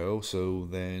Chicago. So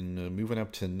then moving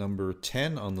up to number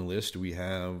 10 on the list, we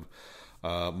have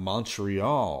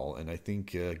Montreal. And I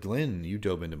think, Glenn, you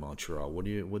dove into Montreal. What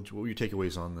were your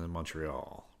takeaways on the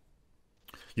Montreal?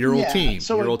 Your old team.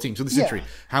 So this is true.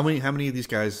 How many of these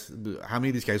guys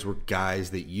were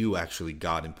guys that you actually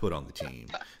got and put on the team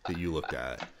that you looked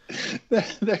at?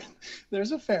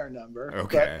 There's a fair number.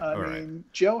 Okay. But, I mean,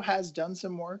 Joe has done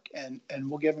some work, and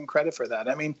we'll give him credit for that.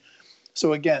 I mean,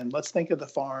 so again, let's think of the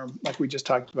farm like we just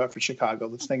talked about for Chicago.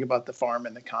 Let's think about the farm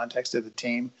in the context of the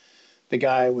team. The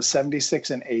guy was 76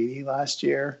 and 80 last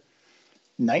year,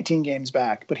 19 games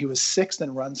back, but he was 6th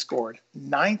in runs scored,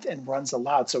 9th in runs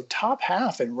allowed. So top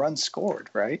half in runs scored,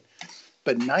 right?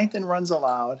 But 9th in runs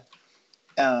allowed.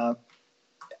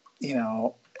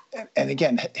 and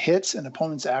again, hits and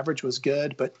opponent's average was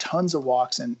good, but tons of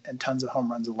walks and tons of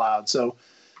home runs allowed. So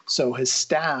his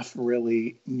staff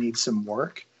really needs some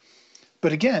work.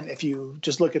 But again, if you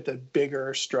just look at the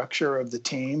bigger structure of the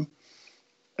team,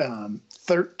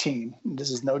 13, this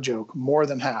is no joke, more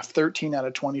than half, 13 out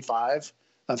of 25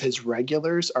 of his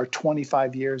regulars are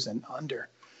 25 years and under.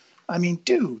 I mean,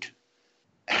 dude,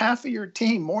 half of your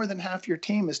team, more than half your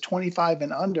team is 25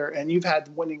 and under, and you've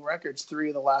had winning records 3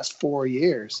 of the last 4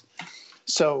 years.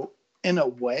 So in a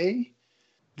way,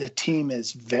 the team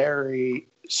is very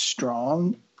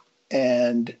strong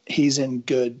and he's in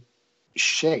good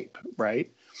shape, right?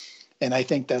 And I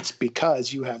think that's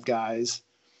because you have guys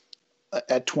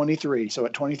at 23. So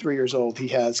at 23 years old, he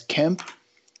has Kemp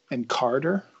and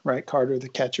Carter, right? Carter, the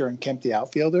catcher, and Kemp, the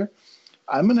outfielder.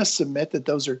 I'm going to submit that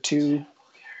those are 2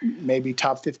 maybe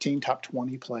top 15, top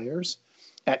 20 players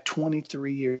at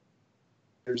 23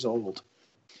 years old.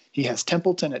 He has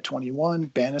Templeton at 21,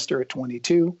 Bannister at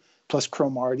 22, plus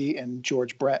Cromartie and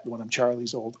George Brett, one of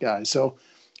Charlie's old guys. So,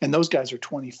 and those guys are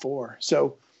 24.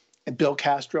 So, and Bill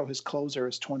Castro, his closer,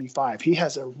 is 25. He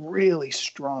has a really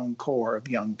strong core of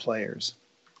young players.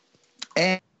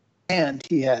 And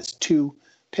he has 2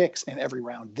 picks in every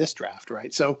round this draft,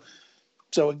 right? So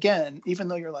again, even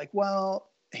though you're like, well,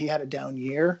 he had a down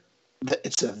year,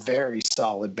 it's a very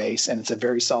solid base, and it's a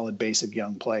very solid base of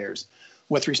young players.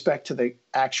 With respect to the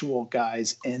actual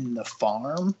guys in the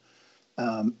farm,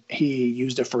 he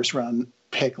used a first-round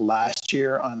pick last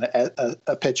year on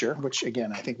a pitcher, which,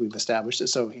 again, I think we've established it,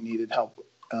 so he needed help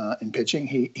in pitching.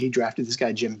 He drafted this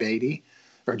guy, Jim Beatty,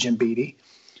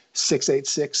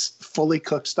 6'8", fully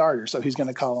cooked starter, so he's going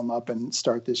to call him up and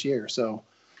start this year. So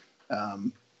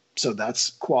that's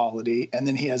quality. And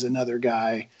then he has another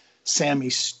guy, Sammy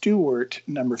Stewart,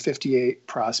 number 58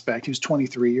 prospect, who's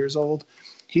 23 years old.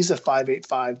 He's a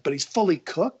 5.85, but he's fully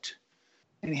cooked,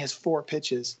 and he has 4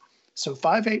 pitches. So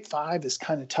 5.85 is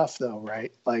kind of tough, though,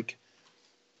 right? Like,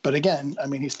 but again, I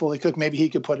mean, he's fully cooked. Maybe he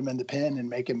could put him in the pen and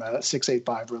make him a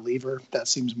 6.85 reliever. That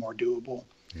seems more doable.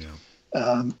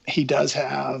 Yeah. He does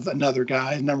have another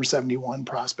guy, number 71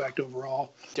 prospect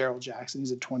overall, Darryl Jackson.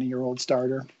 He's a 20-year-old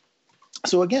starter.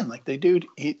 So again, like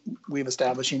we've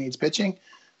established he needs pitching.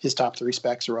 His top 3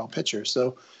 specs are all pitchers.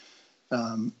 So,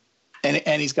 and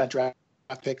he's got draft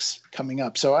picks coming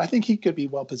up. So I think he could be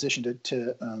well positioned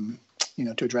to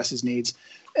address his needs.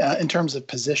 In terms of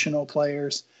positional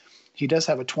players, he does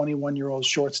have a 21-year-old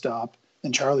shortstop,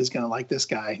 and Charlie's going to like this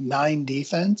guy, 9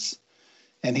 defense,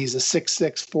 and he's a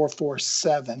 6'6",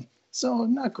 4.47. So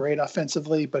not great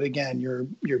offensively, but again,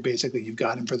 you've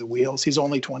got him for the wheels. He's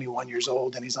only 21 years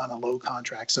old, and he's on a low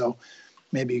contract, so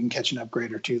maybe you can catch an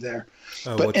upgrade or 2 there.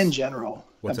 But in general,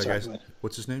 what's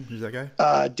his name? Who's that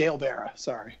guy? Dale Barra.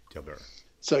 Sorry, Dale Barra.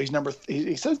 So he's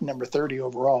he says number 30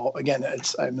 overall. Again,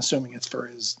 I'm assuming it's for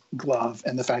his glove,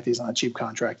 and the fact that he's on a cheap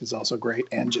contract is also great,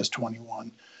 and just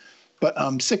 21. But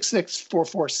 6'6",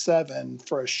 4.47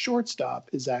 for a shortstop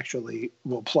is actually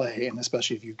will play, and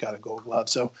especially if you've got a Gold Glove.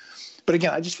 So, but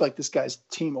again, I just feel like this guy's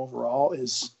team overall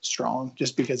is strong,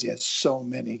 just because he has so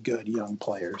many good young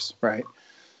players, right?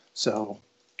 So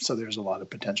there's a lot of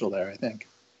potential there, I think.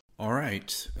 All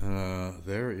right,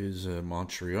 there is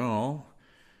Montreal.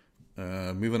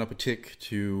 Moving up a tick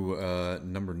to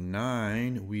number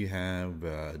 9, we have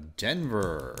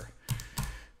Denver.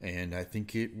 And I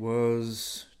think it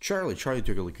was Charlie. Charlie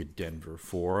took a look at Denver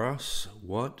for us.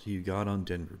 What do you got on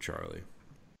Denver, Charlie?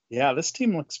 Yeah, this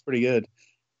team looks pretty good.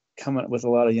 Coming up with a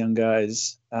lot of young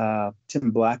guys. Tim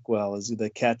Blackwell is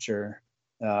the catcher,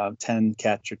 10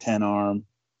 catcher, 10 arm.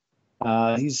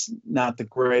 He's not the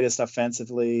greatest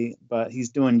offensively, but he's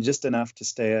doing just enough to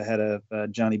stay ahead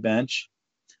of Johnny Bench,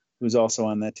 who's also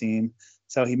on that team.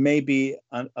 So he may be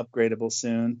upgradable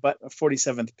soon, but a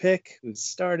 47th pick who's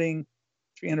starting,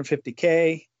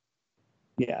 $350K.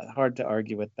 Yeah, hard to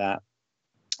argue with that.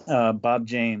 Bob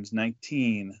James,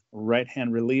 19,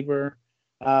 right-hand reliever.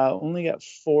 Only got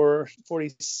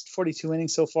 42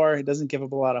 innings so far. He doesn't give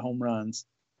up a lot of home runs.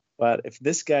 But if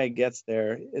this guy gets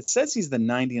there, it says he's the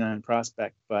 99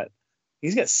 prospect, but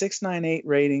he's got 6.98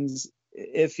 ratings.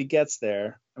 If he gets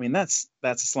there, I mean, that's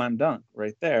a slam dunk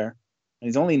right there. And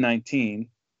he's only 19.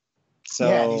 So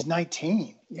yeah, he's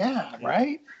 19. Yeah,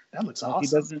 right? That looks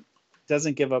awesome. He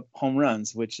doesn't give up home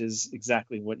runs, which is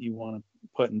exactly what you want to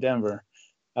put in Denver.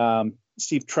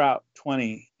 Steve Trout,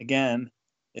 20. Again,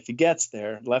 if he gets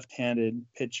there, left-handed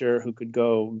pitcher who could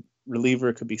go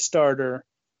reliever, could be starter.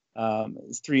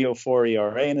 His 3.04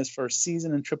 ERA in his first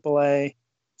season in AAA.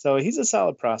 So he's a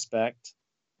solid prospect.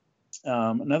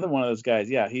 Another one of those guys,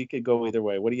 yeah, he could go either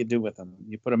way. What do you do with him?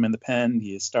 You put him in the pen, do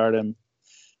you start him?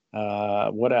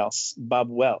 What else? Bob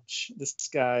Welch. This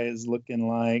guy is looking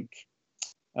like,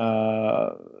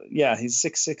 he's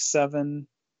 6'6", 6'7".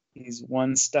 He's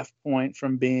one stuff point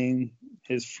from being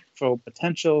his full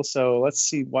potential. So let's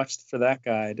watch for that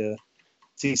guy to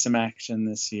see some action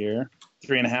this year.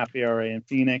 3.5 ERA in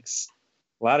Phoenix.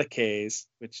 A lot of Ks,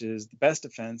 which is the best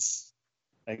defense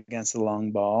against the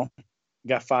long ball.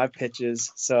 Got 5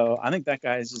 pitches. So I think that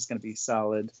guy is just going to be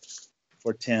solid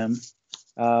for Tim.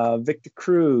 Victor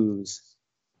Cruz.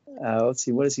 Let's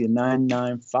see, what is he? A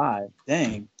 9.95.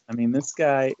 Dang. I mean, this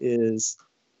guy is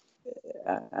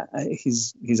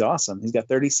he's awesome. He's got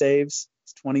 30 saves.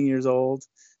 He's 20 years old.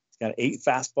 He's got 8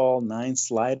 fastball, 9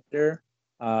 slider.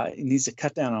 He needs to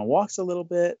cut down on walks a little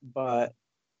bit, but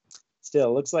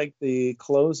still looks like the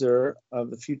closer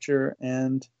of the future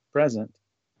and present.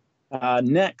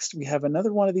 Next, we have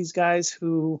another one of these guys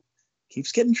who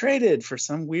keeps getting traded for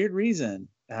some weird reason.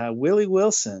 Willie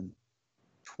Wilson,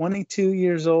 22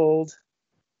 years old,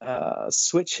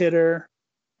 switch hitter.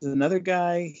 There's another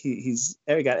guy. He's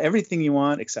got everything you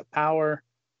want except power.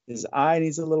 His eye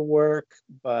needs a little work,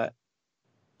 but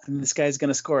I mean, this guy's going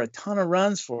to score a ton of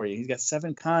runs for you. He's got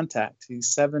 7 contacts. He's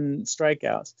 7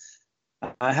 strikeouts.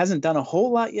 Hasn't done a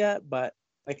whole lot yet, but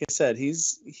like I said,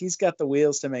 he's got the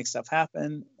wheels to make stuff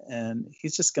happen, and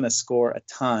he's just going to score a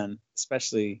ton,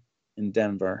 especially in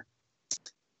Denver.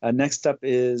 Next up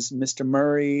is Mr.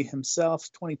 Murray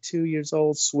himself, 22 years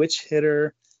old, switch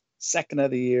hitter, second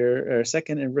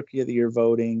in Rookie of the Year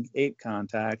voting, 8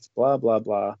 contacts, blah, blah,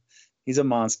 blah. He's a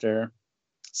monster.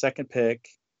 Second pick,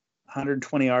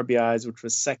 120 RBIs, which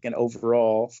was second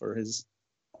overall for his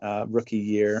rookie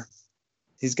year.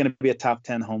 He's going to be a top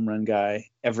 10 home run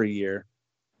guy every year,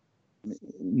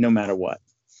 no matter what.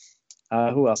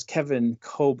 Who else? Kevin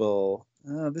Coble.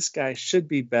 This guy should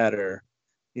be better.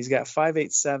 He's got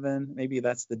 5.87. Maybe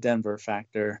that's the Denver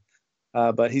factor.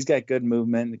 But he's got good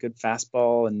movement, good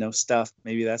fastball, and no stuff.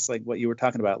 Maybe that's like what you were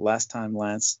talking about last time,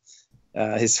 Lance.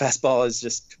 His fastball is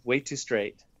just way too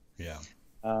straight. Yeah.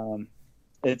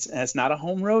 It's not a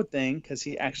home road thing because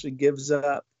he actually gives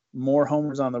up more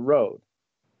homers on the road,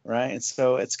 right? And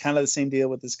so it's kind of the same deal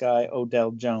with this guy,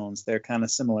 Odell Jones. They're kind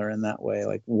of similar in that way.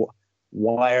 Like,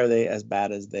 why are they as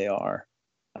bad as they are?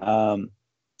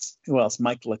 Who else?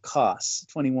 Mike Lacoste,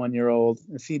 21-year-old.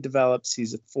 If he develops,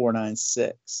 he's a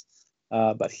 4.96.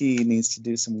 But he needs to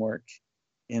do some work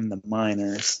in the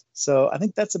minors. So I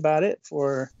think that's about it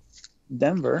for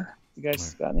Denver. You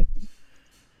guys got anything?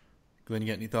 Glenn, you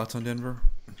got any thoughts on Denver?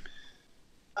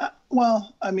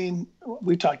 Well, I mean,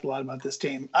 we talked a lot about this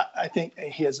team. I think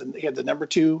he had the number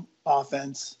 2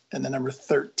 offense and the number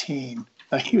 13.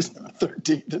 He was number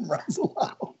 13 in runs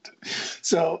allowed.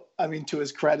 So, I mean, to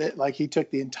his credit, like he took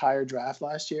the entire draft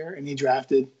last year and he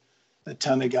drafted a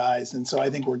ton of guys. And so I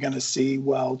think we're going to see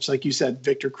Welch. Like you said,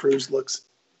 Victor Cruz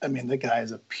the guy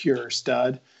is a pure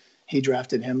stud. He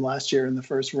drafted him last year in the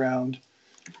first round.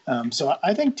 So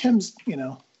I think Tim's,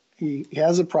 he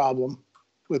has a problem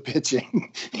with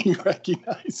pitching. He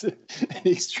recognizes it and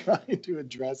he's trying to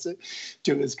address it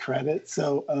to his credit.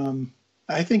 So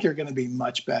I think you're going to be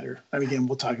much better. I mean, again,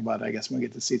 we'll talk about it, I guess, when we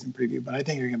get to season preview, but I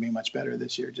think you're going to be much better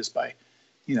this year just by,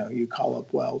 you call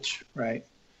up Welch, right?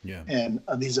 Yeah. And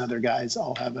these other guys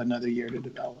all have another year to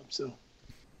develop. So,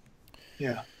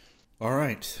 yeah. All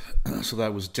right. So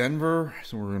that was Denver.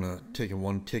 So we're going to take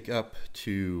one tick up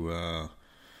to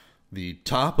the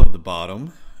top of the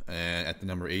bottom at the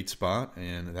number 8 spot,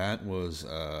 and that was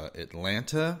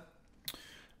Atlanta.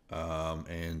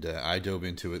 And I dove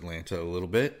into Atlanta a little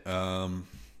bit.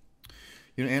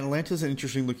 Atlanta's an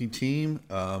interesting-looking team.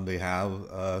 They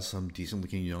have some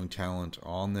decent-looking young talent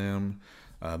on them.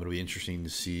 It'll be interesting to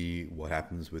see what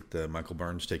happens with Michael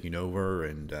Burns taking over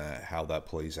and how that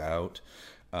plays out.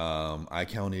 I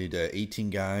counted 18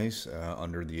 guys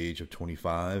under the age of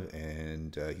 25,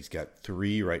 and he's got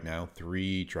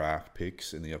 3 draft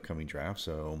picks in the upcoming draft.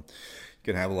 So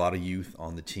going to have a lot of youth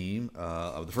on the team.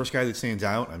 The first guy that stands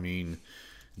out,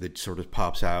 that sort of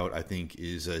pops out, I think,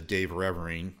 is Dave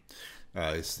Revering.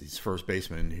 His first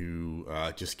baseman who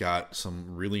just got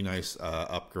some really nice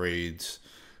upgrades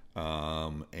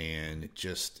and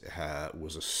just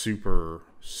was a super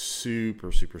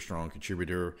strong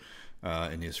contributor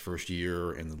in his first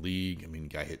year in the league. The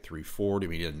guy hit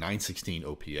 340. He had a 916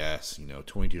 OPS,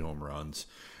 22 home runs.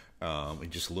 It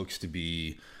just looks to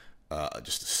be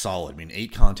just solid.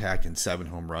 8 contact and 7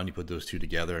 home run. You put those two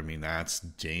together. That's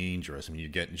dangerous.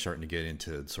 You're starting to get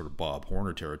into sort of Bob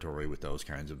Horner territory with those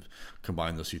kinds of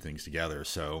combine those two things together.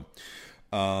 So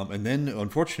And then,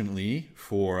 unfortunately,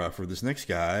 for this next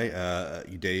guy,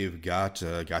 Dave got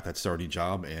that starting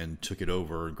job and took it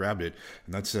over and grabbed it.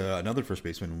 And that's another first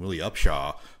baseman, Willie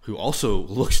Upshaw, who also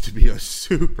looks to be a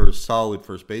super solid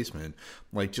first baseman,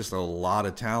 like just a lot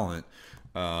of talent.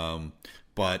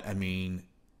 But I mean,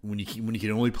 when you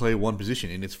can only play one position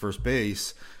and it's first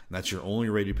base, and that's your only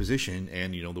rated position,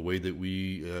 and you know the way that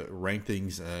we rank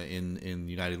things in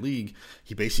the United League,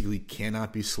 he basically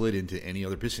cannot be slid into any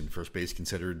other position. First base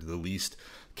considered the least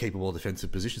capable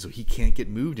defensive position, so he can't get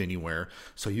moved anywhere.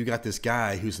 So you got this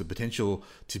guy who's the potential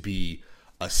to be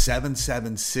a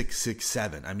 7'7",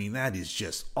 6'7". I mean, that is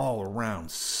just all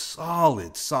around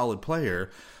solid player.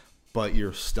 But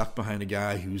you're stuck behind a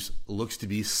guy who looks to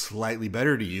be slightly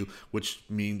better to you, which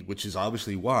is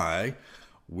obviously why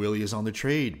Willie is on the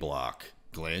trade block.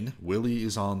 Glenn, Willie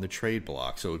is on the trade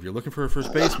block. So if you're looking for a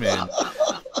first baseman,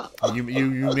 you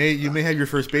may have your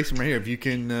first baseman right here. If you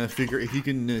can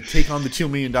take on the $2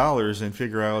 million and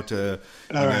figure out to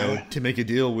make a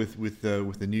deal with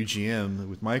the new GM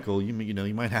with Michael, you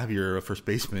might have your first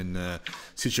baseman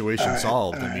situation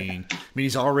solved. I mean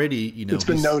he's already it's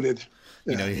been noted.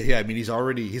 You know, yeah. I mean, he's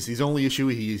already his only issue.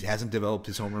 He hasn't developed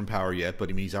his home run power yet, but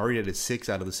I mean, he's already at a 6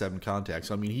 out of the 7 contacts.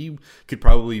 So I mean, he could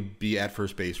probably be at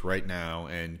first base right now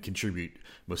and contribute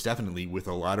most definitely with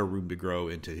a lot of room to grow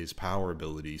into his power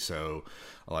ability. So,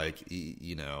 like,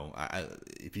 you know,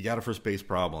 if you got a first base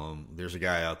problem, there's a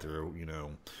guy out there, you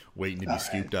know, waiting to be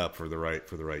scooped up for the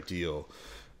right deal.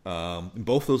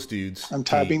 Both those dudes. I'm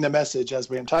typing the message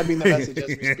as we speak.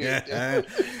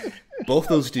 Both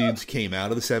those dudes came out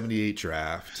of the 78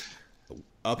 draft.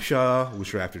 Upshaw was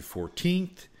drafted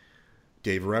 14th.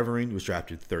 Dave Revering was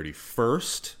drafted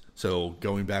 31st. So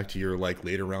going back to your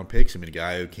later round picks, I mean, a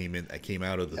guy who came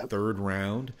out of the third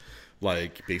round,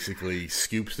 like basically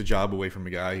scoops the job away from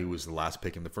a guy who was the last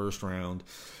pick in the first round.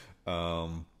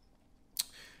 Another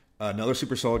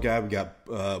super solid guy, we got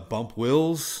Bump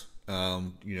Wills.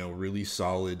 Really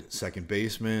solid second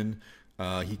baseman.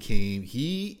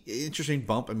 Interesting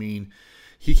bump. I mean,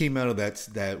 he came out of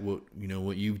that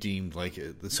what you've deemed like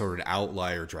the sort of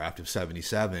outlier draft of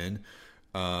 77.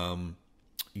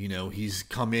 He's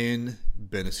come in,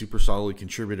 been a super solid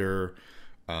contributor.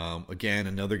 Again,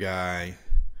 another guy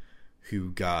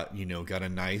who got a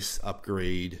nice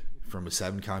upgrade from a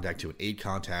 7 contact to an 8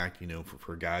 contact,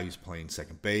 for a guy who's playing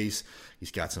second base. He's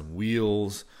got some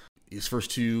wheels. His first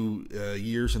 2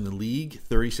 years in the league,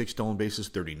 36 stolen bases,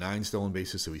 39 stolen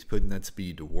bases, so he's putting that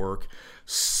speed to work.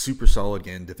 Super solid,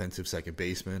 again, defensive second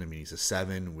baseman. I mean, he's a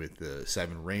 7 with a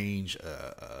 7 range,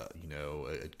 a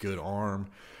good arm.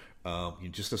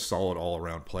 Just a solid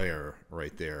all-around player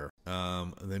right there.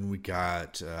 Then we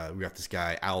got this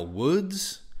guy, Al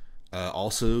Woods,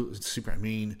 also super. I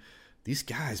mean, these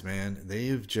guys, man,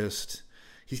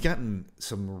 he's gotten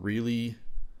some really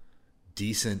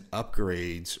decent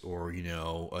upgrades, or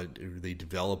they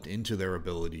developed into their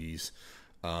abilities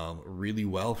really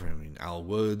well for him. I mean, Al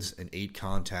Woods, an 8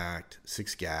 contact,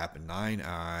 6 gap, and 9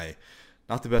 eye.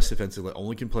 Not the best defensive.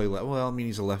 Only can play left. Well, I mean,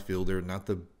 he's a left fielder. Not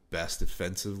the best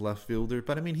defensive left fielder,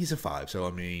 but I mean, he's a 5. So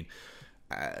I mean,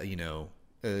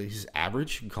 he's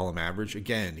average. You can call him average.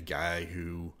 Again, a guy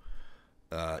who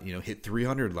hit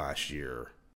 300 last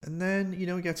year. And then, we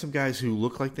got some guys who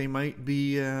look like they might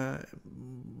be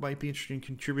interesting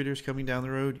contributors coming down the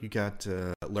road. You got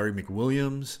Larry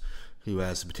McWilliams, who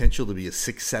has the potential to be a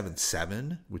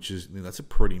 6.77, which is that's a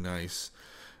pretty nice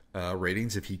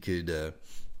ratings if he could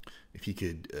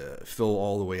fill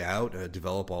all the way out,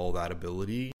 develop all that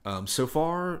ability. So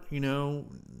far,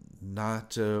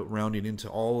 not rounding into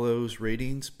all those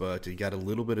ratings, but he got a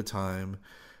little bit of time.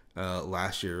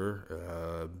 Last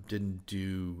year, didn't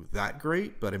do that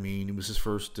great, but I mean, it was his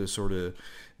first sort of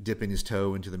dipping his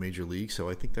toe into the major league, so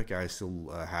I think that guy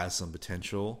still has some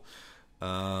potential.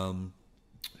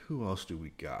 Who else do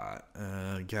we got?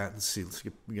 We got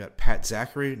Pat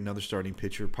Zachary, another starting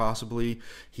pitcher, possibly.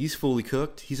 He's fully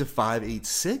cooked. He's a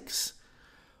 5.86,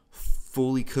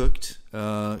 fully cooked.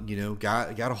 Got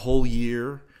a whole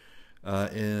year.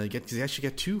 He actually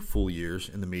got 2 full years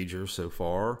in the majors so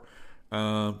far. He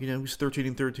was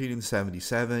 13-13 in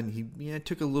 77. He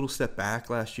took a little step back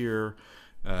last year.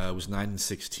 Was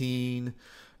 9-16.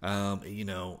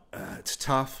 It's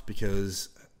tough because,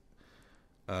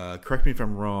 correct me if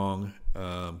I'm wrong,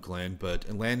 Glenn, but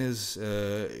Atlanta's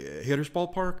hitter's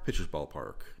ballpark, pitcher's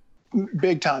ballpark.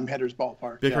 Big time hitter's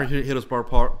ballpark. Hitter's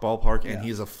ballpark, and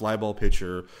he's a fly ball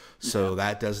pitcher, so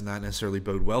that does not necessarily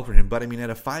bode well for him. But I mean, at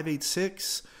a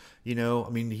 5.86,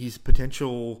 he's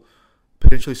potential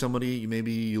potentially somebody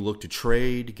maybe you look to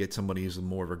trade, get somebody who's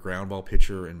more of a ground ball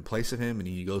pitcher in place of him, and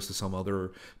he goes to some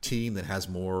other team that has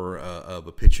more of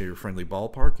a pitcher-friendly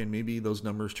ballpark, and maybe those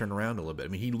numbers turn around a little bit. I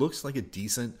mean, he looks like a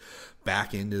decent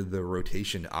back into the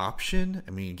rotation option.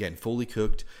 I mean, again, fully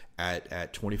cooked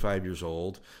at 25 years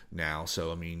old now.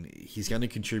 So, I mean, he's going to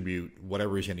contribute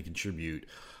whatever he's going to contribute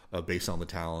based on the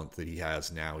talent that he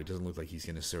has now. He doesn't look like he's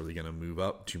necessarily going to move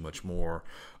up too much more.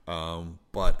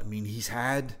 But, I mean, he's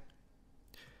had,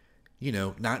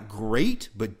 not great,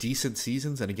 but decent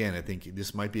seasons. And, again, I think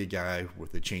this might be a guy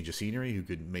with a change of scenery who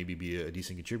could maybe be a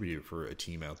decent contributor for a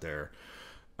team out there.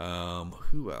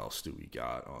 Who else do we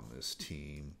got on this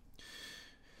team?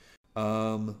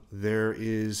 There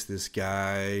is this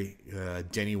guy,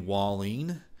 Denny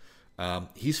Walling.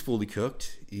 He's fully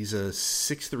cooked. He's a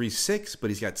 6.36, but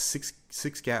he's got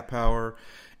six gap power,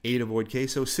 8 avoid K.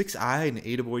 So 6I and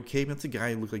 8 avoid K. That's a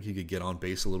guy who looked like he could get on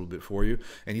base a little bit for you.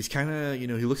 And he's kind of, he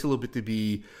looks a little bit to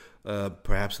be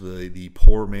perhaps the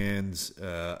poor man's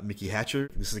Mickey Hatcher.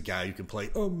 This is a guy who can play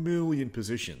a million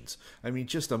positions. I mean,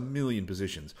 just a million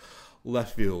positions.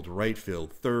 Left field, right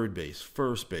field, third base,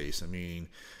 first base. I mean,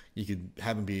 you could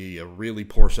have him be a really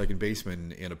poor second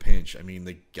baseman in a pinch. I mean,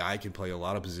 the guy can play a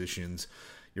lot of positions.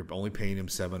 You're only paying him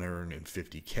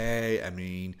 $750K. I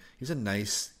mean, he's a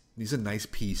nice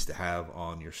piece to have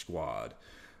on your squad.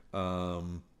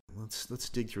 Let's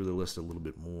dig through the list a little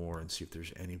bit more and see if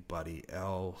there's anybody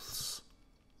else.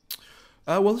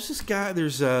 Well, there's this guy.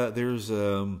 There's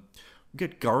we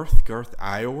got Garth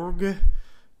Iorg,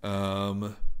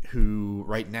 who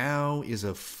right now is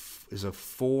a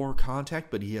 4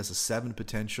 contact, but he has a 7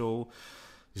 potential.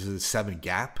 He's a 7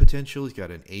 gap potential. He's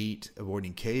got an 8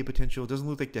 avoiding K potential. It doesn't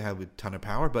look like to have a ton of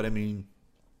power, but I mean,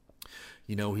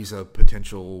 he's a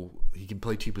potential. He can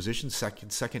play 2 positions,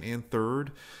 second and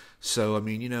third. So I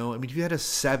mean, if you had a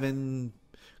 7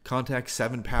 contact,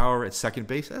 7 power at second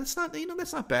base, that's not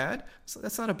bad.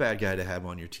 That's not a bad guy to have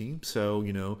on your team.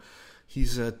 So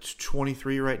he's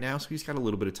 23 right now, so he's got a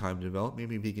little bit of time to develop.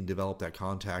 Maybe if he can develop that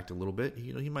contact a little bit,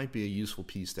 he might be a useful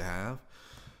piece to have.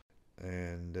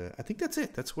 And I think that's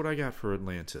it. That's what I got for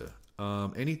Atlanta.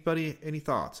 Any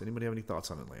thoughts? Anybody have any thoughts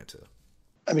on Atlanta?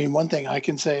 I mean, one thing I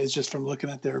can say is just from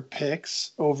looking at their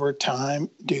picks over time,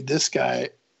 dude, this guy,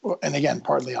 and again,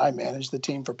 partly I managed the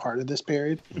team for part of this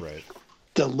period. Right.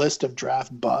 The list of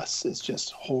draft busts is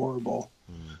just horrible.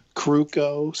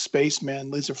 Kruko,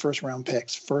 Spaceman, these are first round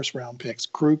picks.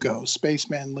 Kruko,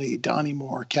 Spaceman Lee, Donnie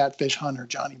Moore, Catfish Hunter,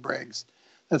 Johnny Briggs.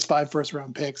 That's 5 first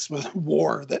round picks with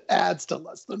WAR that adds to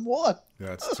less than 1.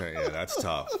 That's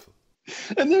tough.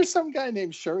 And there's some guy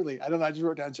named Shirley. I don't know. I just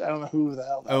wrote down. I don't know who the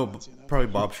hell that is. Probably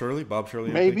Bob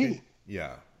Shirley. Maybe.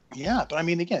 Yeah. Yeah, but I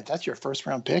mean, again, that's your first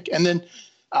round pick, and then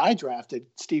I drafted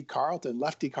Steve Carlton,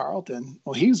 Lefty Carlton.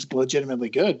 Well, he's legitimately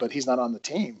good, but he's not on the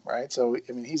team, right? So,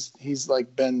 I mean, he's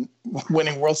like been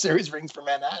winning World Series rings for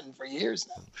Manhattan for years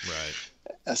now.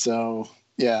 Right. So,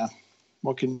 yeah,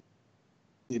 what can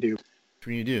you do? What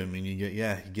can you do? I mean, you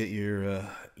get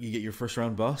your first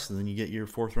round bust, and then you get your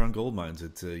 4th round gold mines.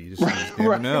 It's you just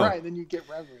never know. Right. Then you get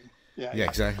Reverie. Yeah,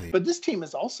 exactly. But this team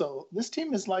is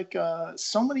like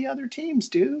so many other teams,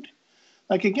 dude.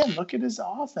 Like, again, look at his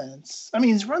offense. I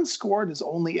mean, his runs scored is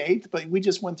only 8th, but we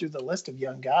just went through the list of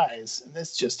young guys, and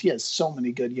he has so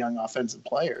many good young offensive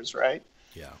players, right?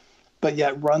 Yeah. But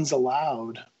yet runs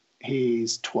allowed,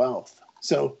 he's 12th.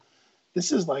 So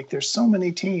this is like, there's so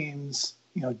many teams,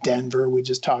 Denver we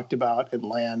just talked about,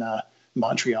 Atlanta,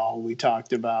 Montreal we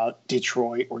talked about,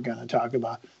 Detroit we're going to talk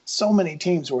about. So many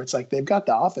teams where it's like they've got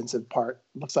the offensive part,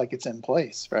 looks like it's in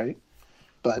place, right?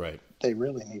 But they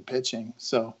really need pitching.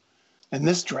 So, and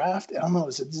this draft, I don't know,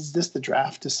 is this the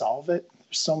draft to solve it?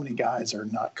 There's so many guys are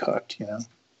not cooked,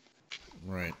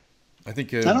 Right. I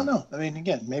think I don't know. I mean,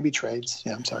 again, maybe trades.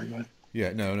 Yeah, I'm sorry, go ahead.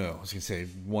 Yeah, no. I was going to say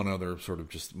one other sort of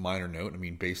just minor note. I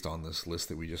mean, based on this list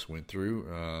that we just went through,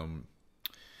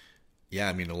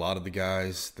 I mean, a lot of the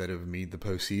guys that have made the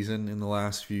postseason in the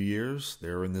last few years,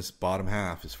 they're in this bottom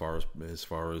half as far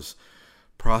as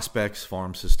prospects,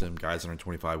 farm system, guys under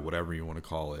 25, whatever you want to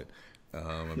call it.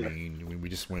 I mean, we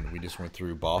just went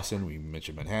through Boston. We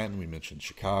mentioned Manhattan. We mentioned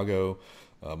Chicago.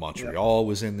 Montreal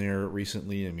was in there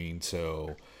recently. I mean,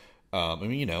 so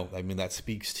that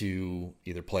speaks to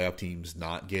either playoff teams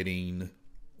not getting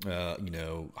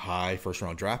high first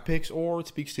round draft picks, or it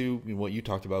speaks to what you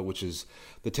talked about, which is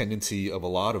the tendency of a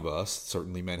lot of us,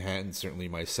 certainly Manhattan, certainly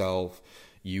myself,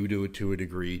 you do it to a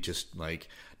degree, just like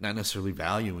not necessarily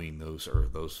valuing those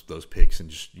picks and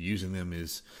just using them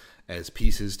as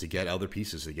pieces to get other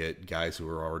pieces, to get guys who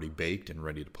are already baked and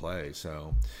ready to play.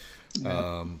 So,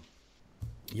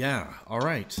 Yeah, all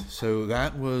right. So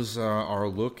that was our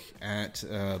look at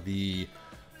the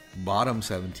bottom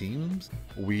 7 teams.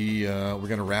 We're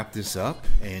going to wrap this up,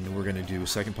 and we're going to do a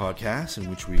second podcast in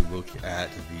which we look at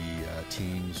the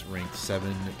teams ranked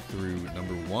 7 through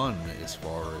number 1 as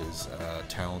far as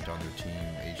talent on their team,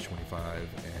 age 25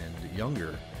 and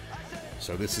younger.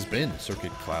 So this has been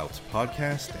Circuit Clouds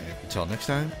Podcast, and until next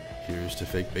time, here's to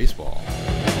fake baseball.